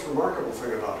the most remarkable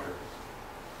thing about her.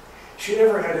 She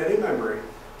never had any memory,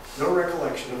 no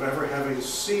recollection of ever having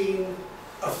seen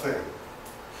a thing.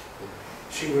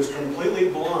 She was completely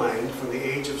blind from the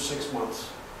age of 6 months.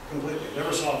 Completely,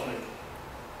 never saw a thing.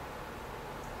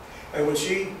 And when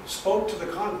she spoke to the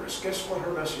Congress, guess what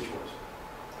her message was?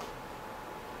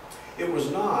 It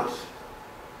was not,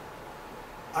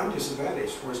 I'm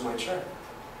disadvantaged, where's my check?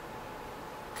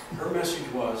 Her message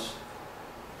was,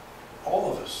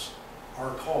 all of us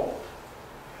are called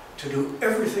to do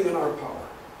everything in our power,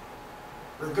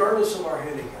 regardless of our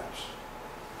handicaps,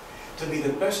 to be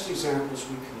the best examples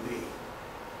we can be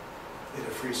in a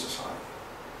free society.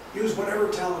 Use whatever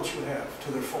talents you have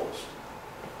to their fullest.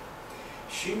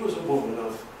 She was a woman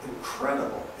of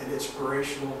incredible and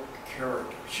inspirational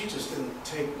character. She just didn't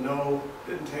take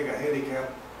a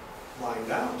handicap lying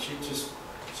down. She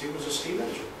was a steam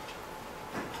engine.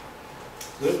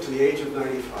 Lived to the age of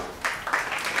 95.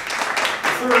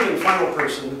 The third and final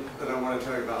person that I want to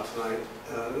tell you about tonight,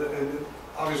 and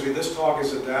obviously this talk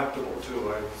is adaptable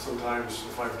too. Sometimes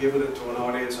if I've given it to an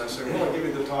audience, I say, well, I'll give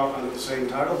you the talk under the same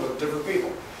title, but different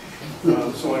people.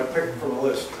 So I picked from a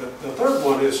list. The third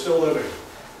one is still living,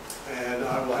 and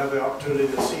I will have the opportunity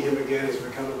to see him again. He's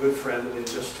become a good friend in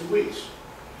just 2 weeks.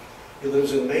 He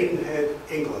lives in Maidenhead,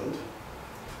 England.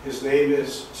 His name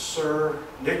is Sir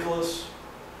Nicholas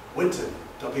Winton,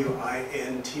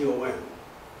 W-I-N-T-O-N.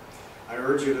 I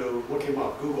urge you to look him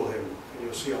up, Google him, and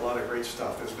you'll see a lot of great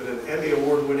stuff. There's been an Emmy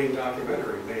Award-winning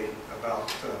documentary made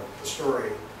about the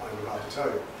story I'm about to tell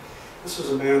you. This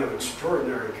is a man of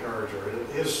extraordinary character, and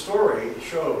his story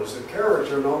shows that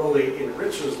character not only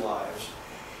enriches lives,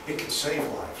 it can save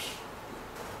lives.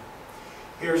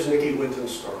 Here's Nicky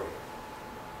Winton's story.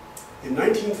 In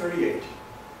 1938,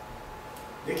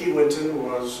 Nicky Winton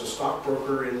was a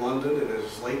stockbroker in London in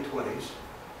his late 20s.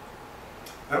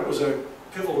 That was a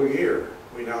pivotal year.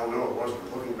 We now know it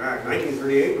wasn't. Looking back,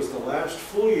 1938 was the last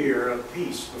full year of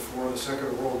peace before the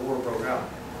Second World War broke out.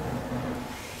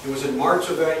 It was in March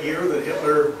of that year that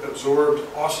Hitler absorbed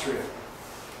Austria.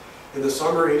 In the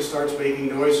summer, he starts making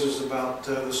noises about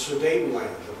the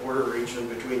Sudetenland, the border region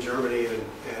between Germany and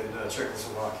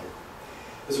Czechoslovakia.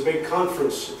 There's a big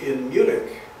conference in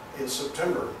Munich in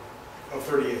September of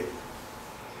 '38.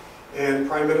 And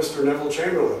Prime Minister Neville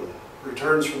Chamberlain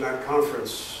returns from that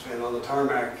conference, and on the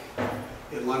tarmac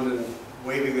in London,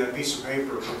 waving that piece of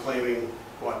paper proclaiming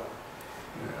what?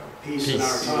 Peace in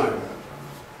our time.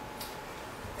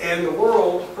 And the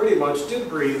world pretty much did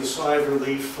breathe a sigh of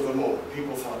relief for the moment.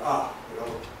 People thought,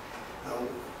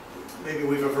 maybe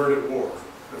we've averted war.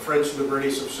 The French and the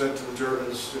British have said to the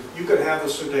Germans, you can have the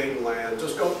Sudetenland,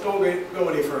 just don't go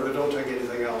any further, don't take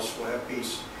anything else, we'll have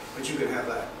peace, but you can have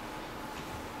that.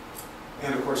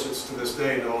 And of course it's to this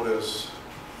day known as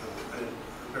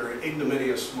a very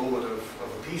ignominious moment of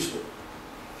appeasement.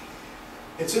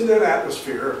 It's in that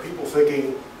atmosphere of people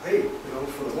thinking, hey,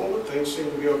 for the moment things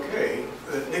seem to be okay,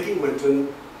 that Nicky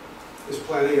Winton is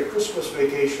planning a Christmas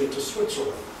vacation to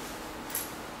Switzerland.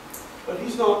 But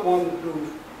he's not one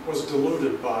who was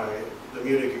deluded by the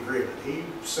Munich Agreement. He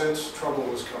sensed trouble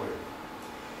was coming.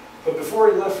 But before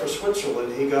he left for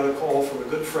Switzerland, he got a call from a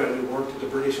good friend who worked at the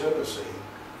British Embassy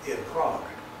in Prague,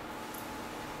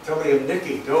 telling him,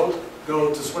 Nicky, don't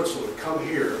go to Switzerland, come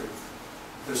here.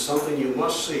 There's something you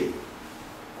must see.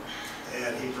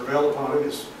 And he prevailed upon him,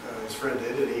 his friend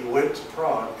did, and he went to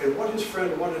Prague. And what his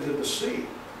friend wanted him to see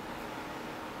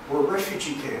were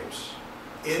refugee camps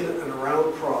in and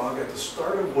around Prague at the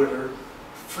start of winter,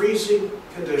 freezing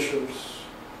conditions,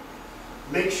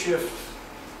 makeshift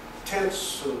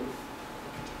tents and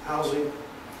housing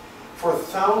for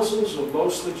thousands of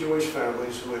mostly Jewish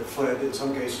families who had fled, in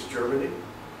some cases, Germany,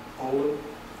 Poland,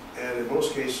 and in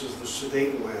most cases, the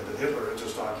Sudetenland that Hitler had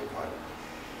just occupied.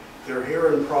 They're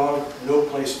here in Prague, no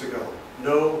place to go.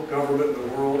 No government in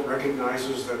the world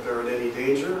recognizes that they're in any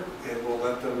danger and will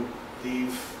let them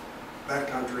leave that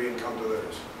country and come to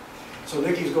theirs. So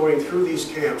Nicky's going through these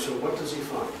camps, and what does he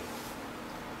find?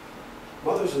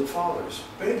 Mothers and fathers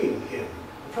begging him,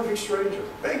 a perfect stranger,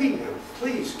 begging him,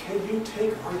 please, can you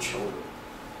take our children?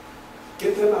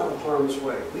 Get them out of harm's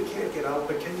way. We can't get out,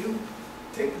 but can you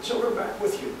take the children back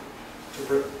with you to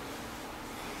Britain?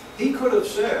 He could have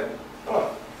said,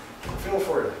 oh, I feel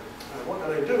for you. What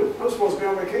can I do? I'm supposed to be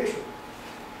on vacation.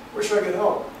 Wish I could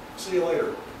help. See you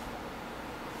later.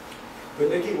 But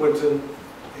Nicky Winton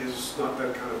is not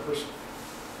that kind of person.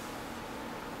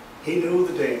 He knew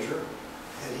the danger,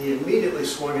 and he immediately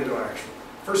swung into action.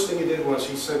 First thing he did was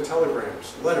he sent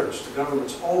telegrams, letters to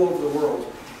governments all over the world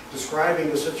describing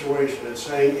the situation and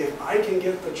saying, if I can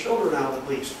get the children out at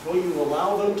least, will you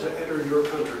allow them to enter your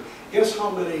country? Guess how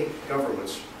many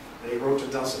governments, and he wrote to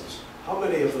dozens, how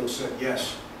many of them said,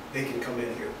 yes, they can come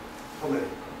in here? How many?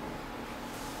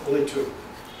 Only two.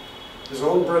 His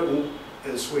own Britain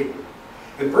and Sweden.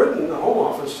 In Britain, the Home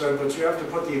Office said, but you have to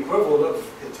put the equivalent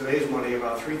of, in today's money,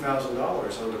 about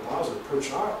 $3,000 on deposit per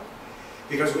child.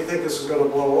 Because we think this is going to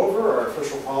blow over. Our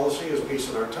official policy is peace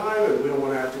in our time, and we don't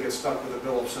want to have to get stuck with the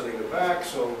bill of sending it back.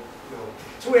 So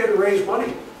we had to raise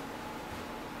money.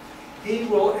 He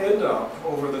will end up,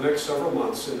 over the next several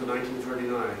months into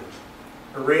 1939,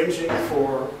 arranging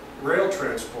for rail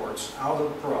transports out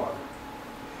of Prague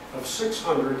of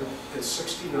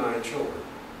 669 children.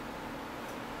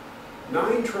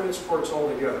 9 transports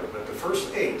altogether, but the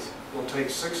first 8 will take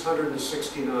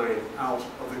 669 out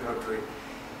of the country.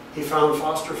 He found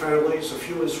foster families, a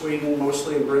few in Sweden,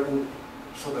 mostly in Britain,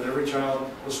 so that every child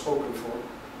was spoken for.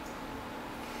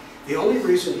 The only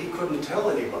reason he couldn't tell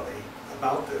anybody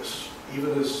about this,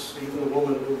 even the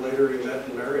woman who later he met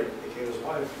and married, became his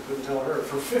wife, he couldn't tell her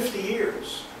for 50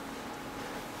 years,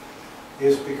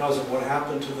 is because of what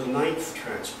happened to the 9th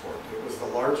transport. It was the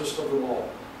largest of them all.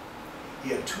 He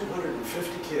had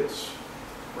 250 kids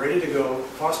ready to go,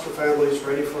 foster families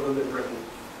ready for them in Britain.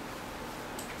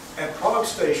 At Prague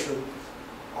Station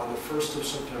on the 1st of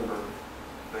September,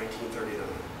 1939,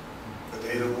 the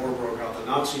day the war broke out, the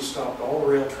Nazis stopped all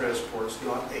rail transports.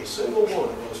 Not a single one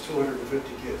of those 250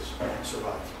 kids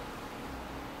survived.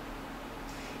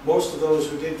 Most of those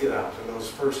who did get out in those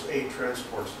first 8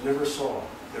 transports never saw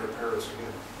their parents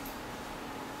again.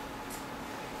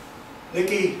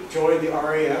 Nicky joined the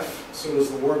RAF as soon as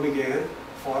the war began,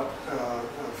 fought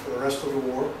for the rest of the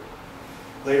war.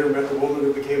 Later met the woman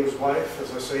who became his wife.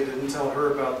 As I say, didn't tell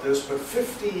her about this, but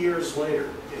 50 years later,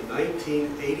 in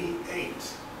 1988,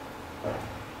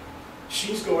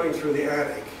 she's going through the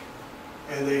attic,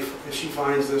 and she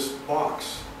finds this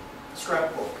box,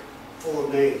 scrapbook, full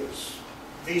of names,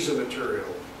 visa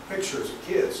material, pictures of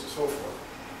kids, and so forth,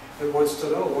 and wants to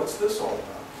know, what's this all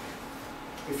about?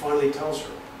 He finally tells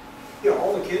her. Yeah,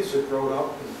 all the kids had grown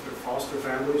up in their foster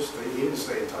families. They needed to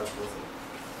stay in touch with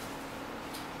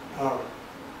them.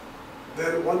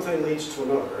 Then one thing leads to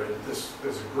another, and this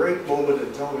is a great moment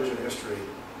in television history.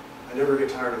 I never get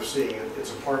tired of seeing it.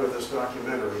 It's a part of this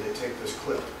documentary. They take this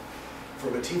clip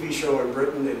from a TV show in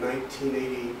Britain in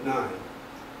 1989.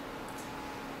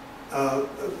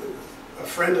 A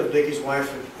friend of Nicky's wife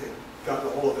had gotten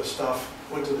a hold of his stuff,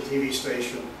 went to the TV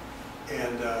station,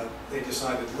 and they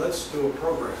decided, let's do a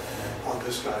program on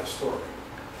this guy's story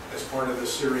as part of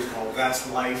this series called That's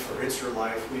Life or It's Your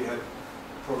Life. We had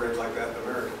programs like that in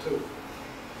America too.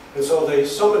 And so they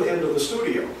summoned him to the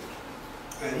studio.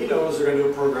 And he knows they're going to do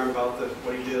a program about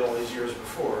what he did all these years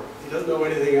before. He doesn't know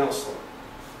anything else though.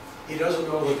 He doesn't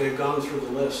know that they've gone through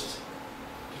the list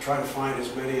to try to find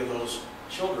as many of those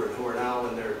children who are now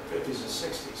in their 50s and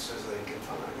 60s as they can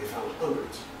find. They found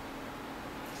hundreds.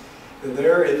 And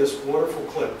there in this wonderful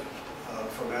clip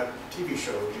from that TV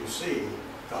show, you see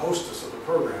the hostess of the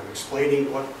program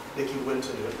explaining what Nicky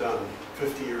Winton had done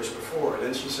 50 years before. And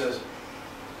then she says,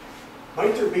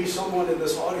 might there be someone in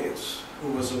this audience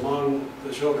who was among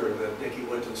the children that Nicky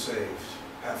Winton saved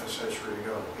half a century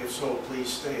ago? If so, please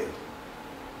stand.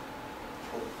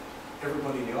 Well,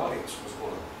 everybody in the audience was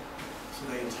one of them. So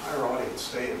the entire audience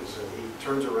stands, and he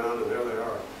turns around, and there they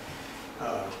are.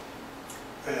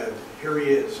 And here he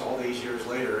is, all these years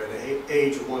later, at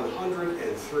age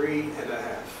 103 and a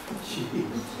half.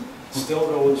 Still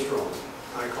going strong.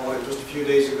 I called him just a few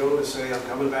days ago to say, I'm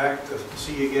coming back to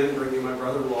see you again, bring you my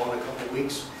brother-in-law in a couple of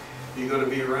weeks. Are you going to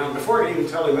be around? Before I could even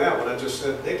tell him that, when I just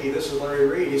said, Nicky, this is Larry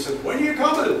Reed, he said, when are you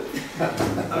coming?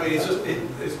 I mean,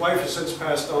 his wife has since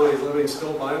passed on. He's living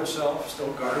still by himself,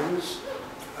 still gardens.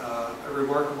 A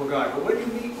remarkable guy. But when you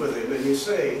meet with him and you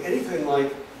say anything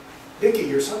like, Nicky,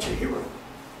 you're such a hero,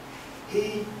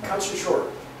 he cuts you short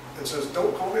and says,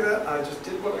 don't call me that. I just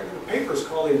did what the papers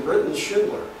call him Britain's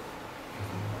Schindler.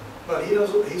 But he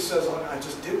doesn't, he says, I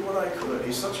just did what I could.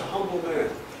 He's such a humble man.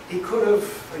 He could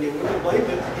have, and you wouldn't have blamed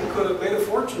it, he could have made a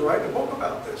fortune writing a book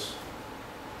about this.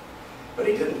 But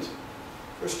he didn't.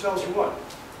 Which tells you what?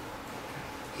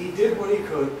 He did what he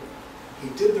could. He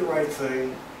did the right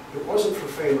thing. It wasn't for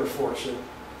fame or fortune.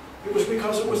 It was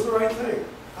because it was the right thing.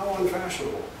 How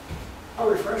unfashionable. How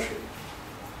refreshing.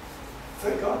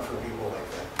 Thank God for people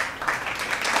like that.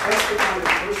 That's the kind of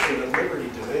person that liberty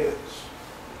demands.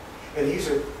 And he's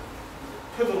a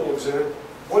pivotal example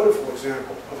wonderful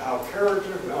example of how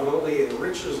character not only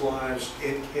enriches lives,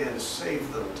 it can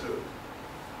save them too.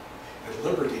 And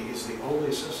liberty is the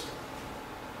only system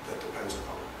that depends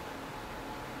upon it.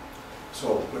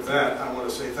 So with that, I want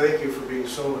to say thank you for being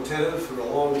so attentive through a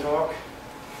long talk.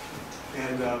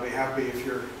 And I'll be happy if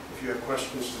you have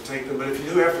questions to take them. But if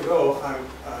you do have to go,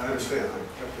 I understand. I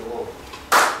kept you long.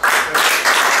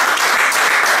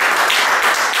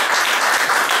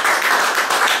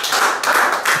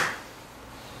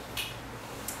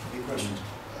 Any questions?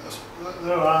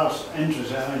 There are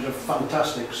interesting, it's a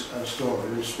fantastic story,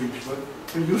 this speech, but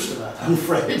we're used to that, I'm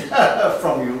afraid,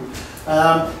 from you.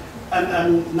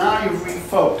 And now you've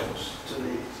refocused to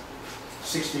the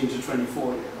 16 to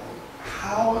 24-year-old.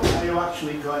 How are you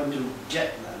actually going to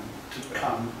get them to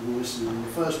come and listen in the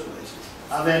first place?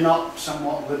 Are they not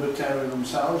somewhat libertarian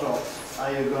themselves, or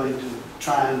are you going to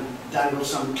try and dangle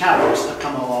some carrots that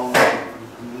come along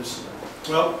and listen?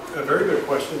 Well, a very good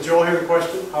question. Did you all hear the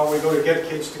question? How are we going to get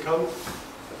kids to come?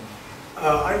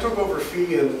 I took over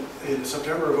FEE in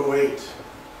September of '08,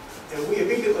 and we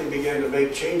immediately began to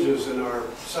make changes in our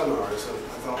seminars that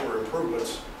I thought were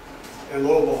improvements. And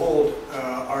lo and behold,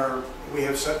 we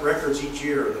have set records each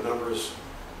year in the numbers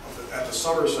at the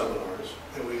summer seminars,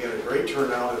 and we get a great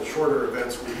turnout in shorter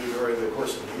events we do during the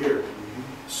course of the year.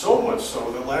 So much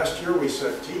so that last year we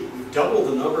said, gee, we've doubled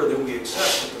the number that we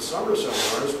accept at the summer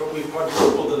seminars, but we've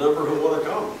quadrupled the number who want to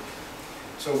come.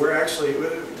 So we're actually,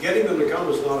 getting them to come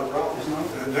is not a problem.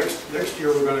 And next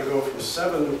year we're going to go from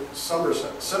 7 summer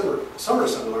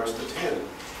seminars to 10.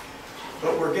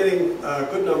 But we're getting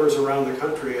good numbers around the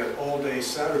country at all-day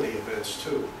Saturday events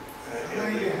too. How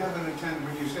many do you have in attendance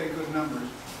when you say good numbers?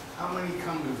 How many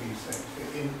come to these things?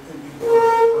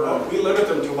 We limit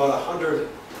them to about 100.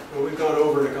 Well, we've gone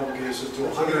over in a couple cases to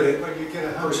 100. But you get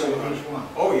 100 on each one.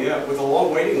 Oh yeah, with a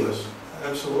long waiting list.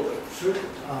 Absolutely.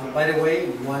 By the way,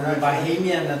 one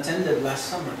Bahamian attended last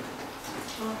summer.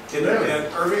 In Atlanta,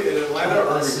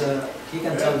 He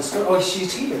can tell the story. Oh,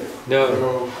 she's here. No.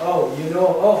 Oh, you know.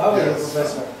 Oh, how are you, Yes.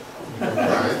 Professor?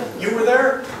 Right. you were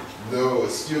there? No, a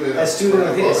student. A student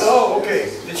of his. Oh,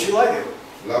 okay. Did she like it?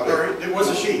 Love Or it. it was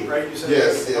a she, right? You said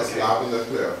Yes, yes, Okay. Lavender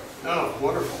Clear. Oh,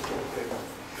 wonderful. Okay.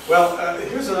 Well,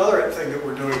 here's another thing that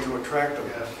we're doing to attract them.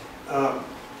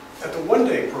 At the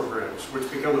one-day programs,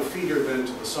 which become a feeder then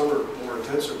to the summer, more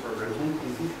intensive programs,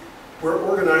 we're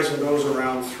organizing those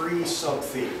around 3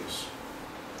 sub-themes: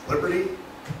 liberty,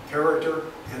 character,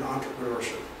 and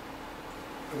entrepreneurship.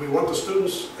 And we want the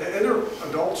students, and there are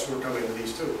adults who are coming to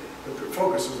these too, but the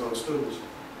focus is on students.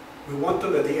 We want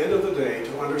them at the end of the day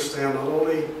to understand not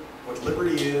only what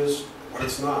liberty is, what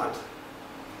it's not.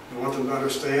 We want them to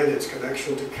understand its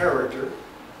connection to character.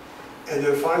 And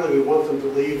then finally, we want them to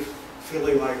leave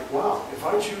feeling like, wow, if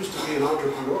I choose to be an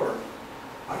entrepreneur,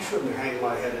 I shouldn't hang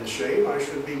my head in shame. I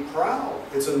should be proud.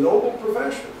 It's a noble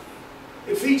profession.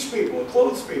 It feeds people, it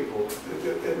clothes people,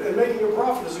 and making a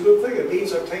profit is a good thing. It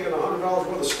means I've taken $100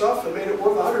 worth of stuff and made it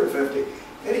worth $150.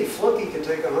 Any flunky can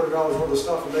take $100 worth of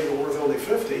stuff and make it worth only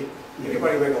 $50.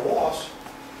 Anybody make a loss.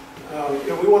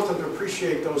 We want them to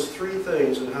appreciate those 3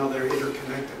 things and how they're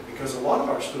interconnected, because a lot of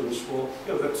our students will,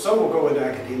 some will go into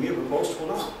academia, but most will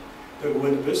not. They'll go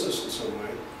into business in some way.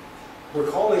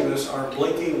 We're calling this our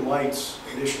Blinking Lights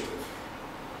Initiative,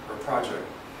 or project.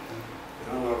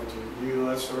 I don't know if you know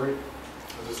that story.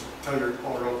 I'll just tell you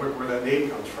all real quick where that name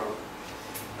comes from.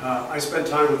 I spent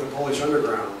time with the Polish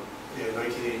Underground in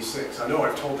 1986. I know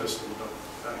I've told this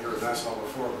here at Nassau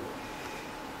before.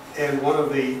 And one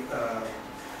of the,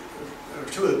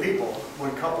 2 of the people,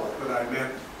 one couple that I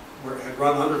met, had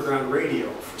run underground radio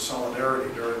for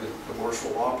Solidarity during the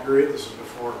martial law period. This is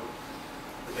before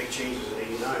the big changes in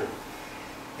 '89.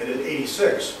 And in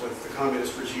 '86, with the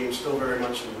communist regime still very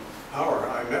much in power,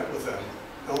 I met with them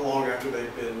not long after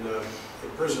they'd been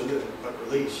imprisoned but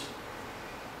released.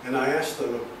 And I asked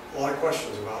them a lot of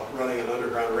questions about running an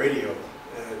underground radio.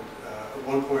 And at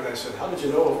one point I said, how did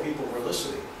you know if people were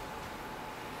listening?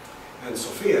 And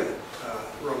Sophia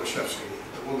Romashevsky,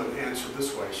 the woman, answered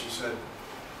this way. She said,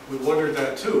 we wondered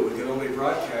that too. We could only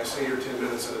broadcast 8 or 10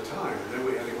 minutes at a time, and then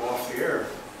we had to go off the air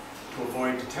to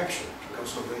avoid detection, to go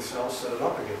someplace else, set it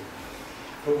up again.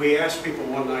 But we asked people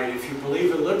one night, if you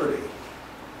believe in liberty,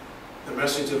 the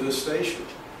message of this station,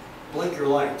 blink your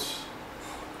lights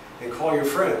and call your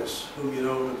friends whom you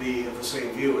know to be of the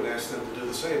same view and ask them to do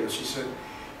the same. And she said,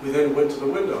 we then went to the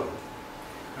window,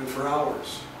 and for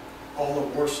hours, all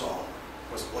of Warsaw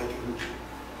was blinking.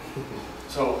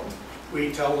 So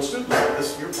we tell the students,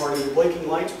 this, you're part of the Blinking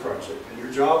Lights Project, and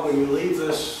your job when you leave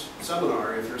this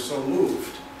seminar, if you're so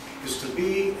moved, is to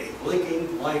be a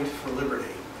blinking light for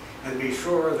liberty, and be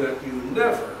sure that you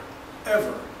never,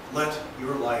 ever let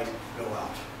your light go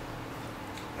out.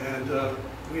 And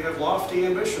we have lofty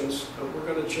ambitions, but we're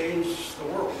going to change the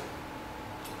world.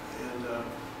 And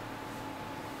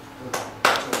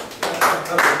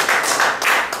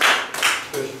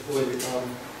Question for you.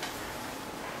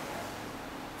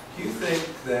 Do you think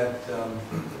that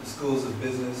schools of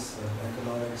business and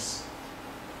economics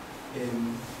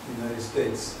in the United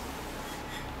States,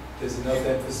 there's enough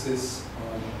emphasis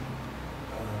on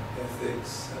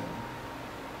ethics and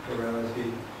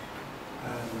morality,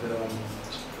 and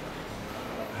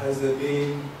has there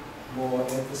been more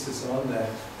emphasis on that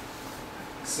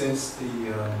since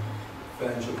the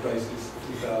financial crisis of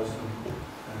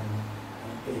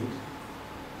 2008?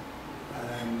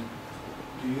 And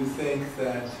do you think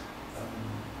that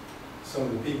some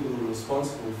of the people who are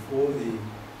responsible for the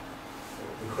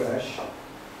crash,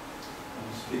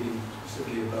 I'm speaking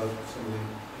specifically about some of the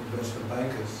investment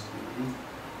bankers,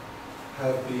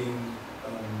 have been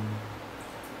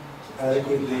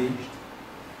adequately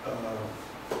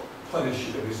punished,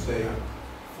 shall we say,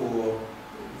 for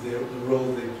the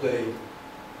role they played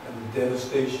and the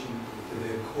devastation that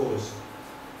they have caused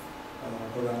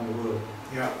around the world?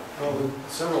 yeah, well,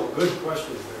 several good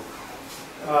questions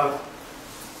there.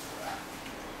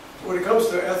 When it comes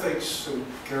to ethics and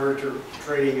character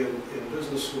training in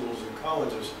business schools and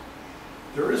colleges,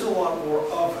 there is a lot more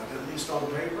of it, at least on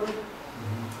paper.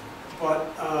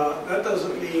 But that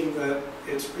doesn't mean that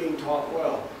it's being taught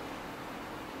well.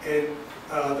 And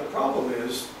the problem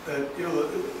is that, you know,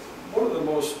 one of the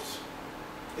most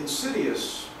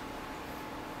insidious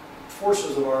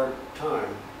forces of our time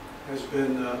has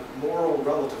been moral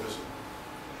relativism.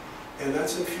 And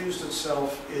that's infused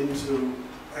itself into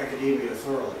academia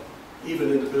thoroughly,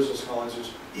 even into business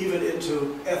colleges, even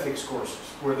into ethics courses,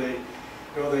 where they,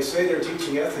 you know, they say they're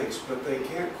teaching ethics, but they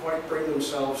can't quite bring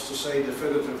themselves to say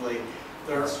definitively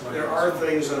there are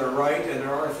things that are right and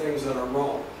there are things that are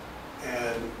wrong,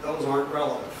 and those aren't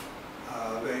relative.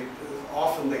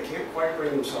 Often they can't quite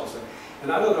bring themselves there.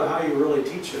 And I don't know how you really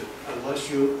teach it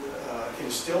unless you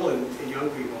instill in young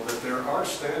people that there are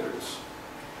standards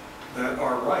that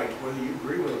are right, whether you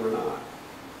agree with them or not.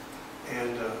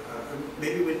 And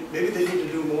maybe they need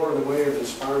to do more in the way of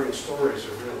inspiring stories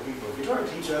of real people. If you try to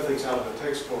teach ethics out of a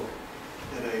textbook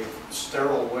in a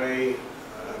sterile way,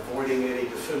 avoiding any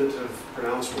definitive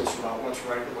pronouncements about what's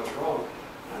right and what's wrong,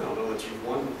 I don't know that you've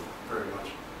won very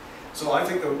much. So I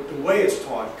think the way it's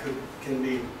taught can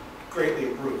be greatly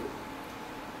improved.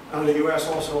 Now, you asked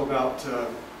also about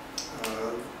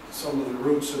some of the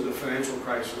roots of the financial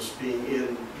crisis being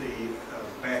in the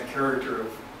bad character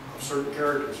of certain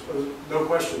characters. Well, no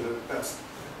question that that's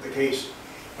the case.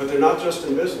 But they're not just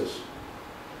in business.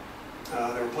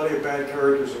 There are plenty of bad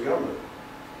characters in government.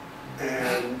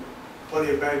 And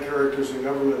plenty of bad characters in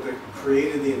government that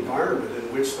created the environment in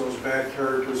which those bad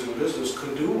characters in business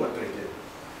could do what they did.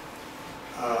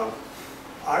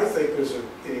 I think there's a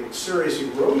serious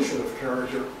erosion of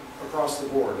character across the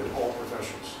board in all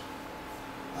professions.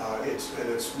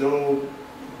 It's no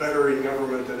better in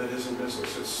government than it is in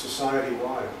business. It's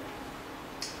society-wide.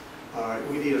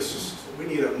 We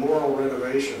need a moral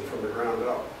renovation from the ground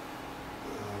up.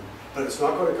 But it's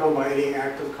not going to come by any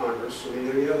act of Congress. I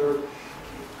mean,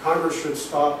 Congress should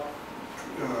stop,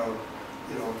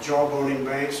 jawboning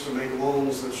banks to make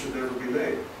loans that should never be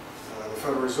made. The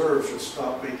Federal Reserve should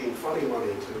stop making funny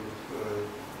money to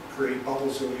create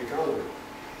bubbles in the economy.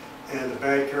 And the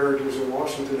bad characters in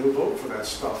Washington who vote for that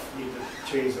stuff need to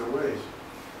change their ways.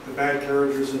 The bad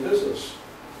characters in business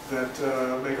that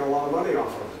make a lot of money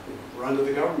off of it, run to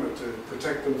the government to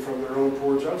protect them from their own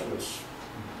poor judgments,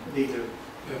 need to.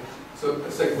 Yeah. So,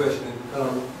 a second question.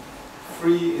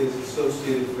 Free is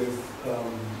associated with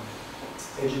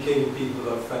educating people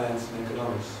about finance and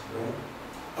economics, right?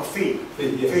 A fee.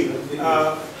 Yes. Fee.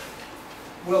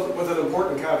 Well, with an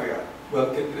important caveat.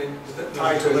 Well,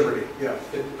 tied to liberty, yeah.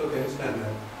 Okay, I understand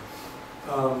that.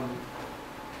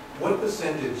 What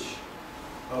percentage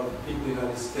of people in the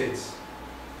United States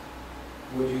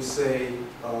would you say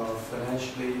are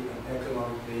financially and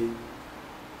economically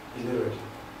illiterate?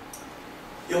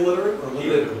 Illiterate or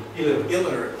literate? Illiterate.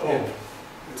 Illiterate. Oh, yeah.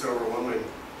 It's overwhelming.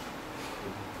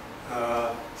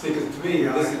 See, because to me,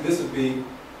 this should be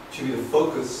the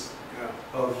focus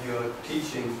of your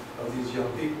teaching of these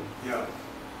young people. Yeah.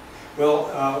 Well,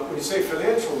 when you say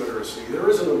financial literacy, there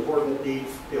is an important need,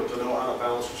 to know how to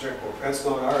balance a checkbook. That's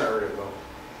not our area, though.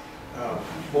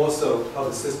 More so, how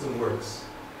the system works.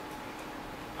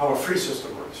 How a free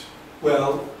system works.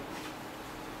 Well,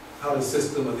 how the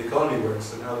system of the economy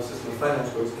works and how the system of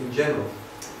finance works in general.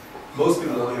 Most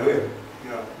people aren't aware.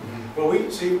 Yeah. Well, we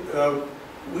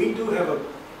do have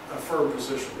a firm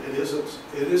position. It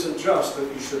isn't just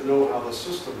that you should know how the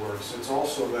system works, it's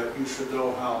also that you should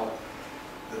know how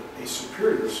a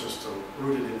superior system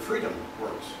rooted in freedom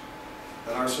works.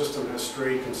 And our system has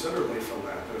strayed considerably from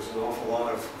that. There's an awful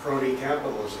lot of crony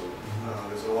capitalism.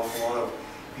 There's an awful lot of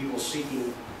people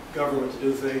seeking government to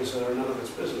do things that are none of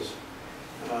its business.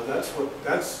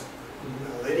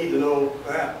 They need to know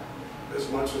that as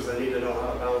much as they need to know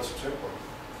how to balance a checkbook.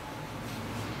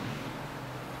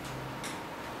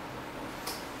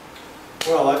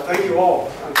 Well, I thank you all.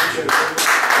 I appreciate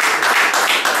it.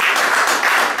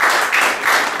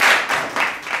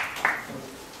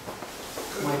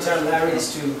 My turn, Larry,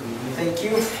 is to thank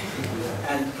you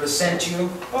and present you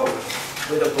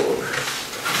with a book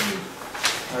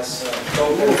as a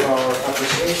token of our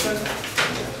appreciation.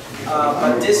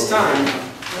 But this time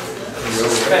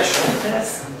it's special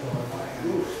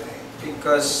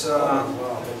because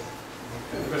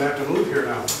You're going to have to move here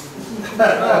now.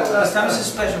 no, this time is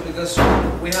special because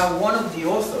we have one of the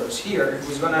authors here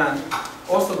who's going to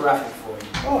orthograph it for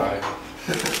you. All right.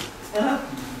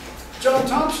 John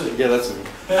Thompson. Yeah, that's me.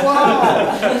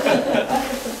 Wow.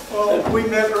 Well, we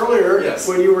met earlier Yes.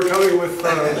 when you were coming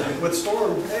with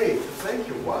Storm. Hey, thank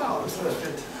you. Wow, this was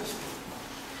fantastic.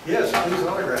 Yes, please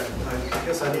autograph it. I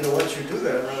guess I need to let you do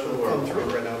that rather than come through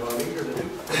right now. I'm eager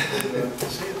to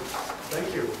see it.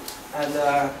 Thank you. And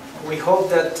we hope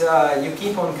that you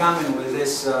keep on coming with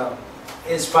this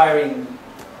inspiring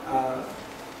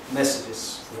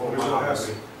messages. Always so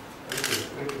happy. Thank you.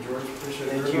 Thank you, George. Appreciate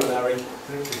it. Thank you, Larry.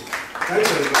 Thank you. Thank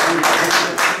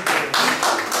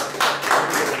you.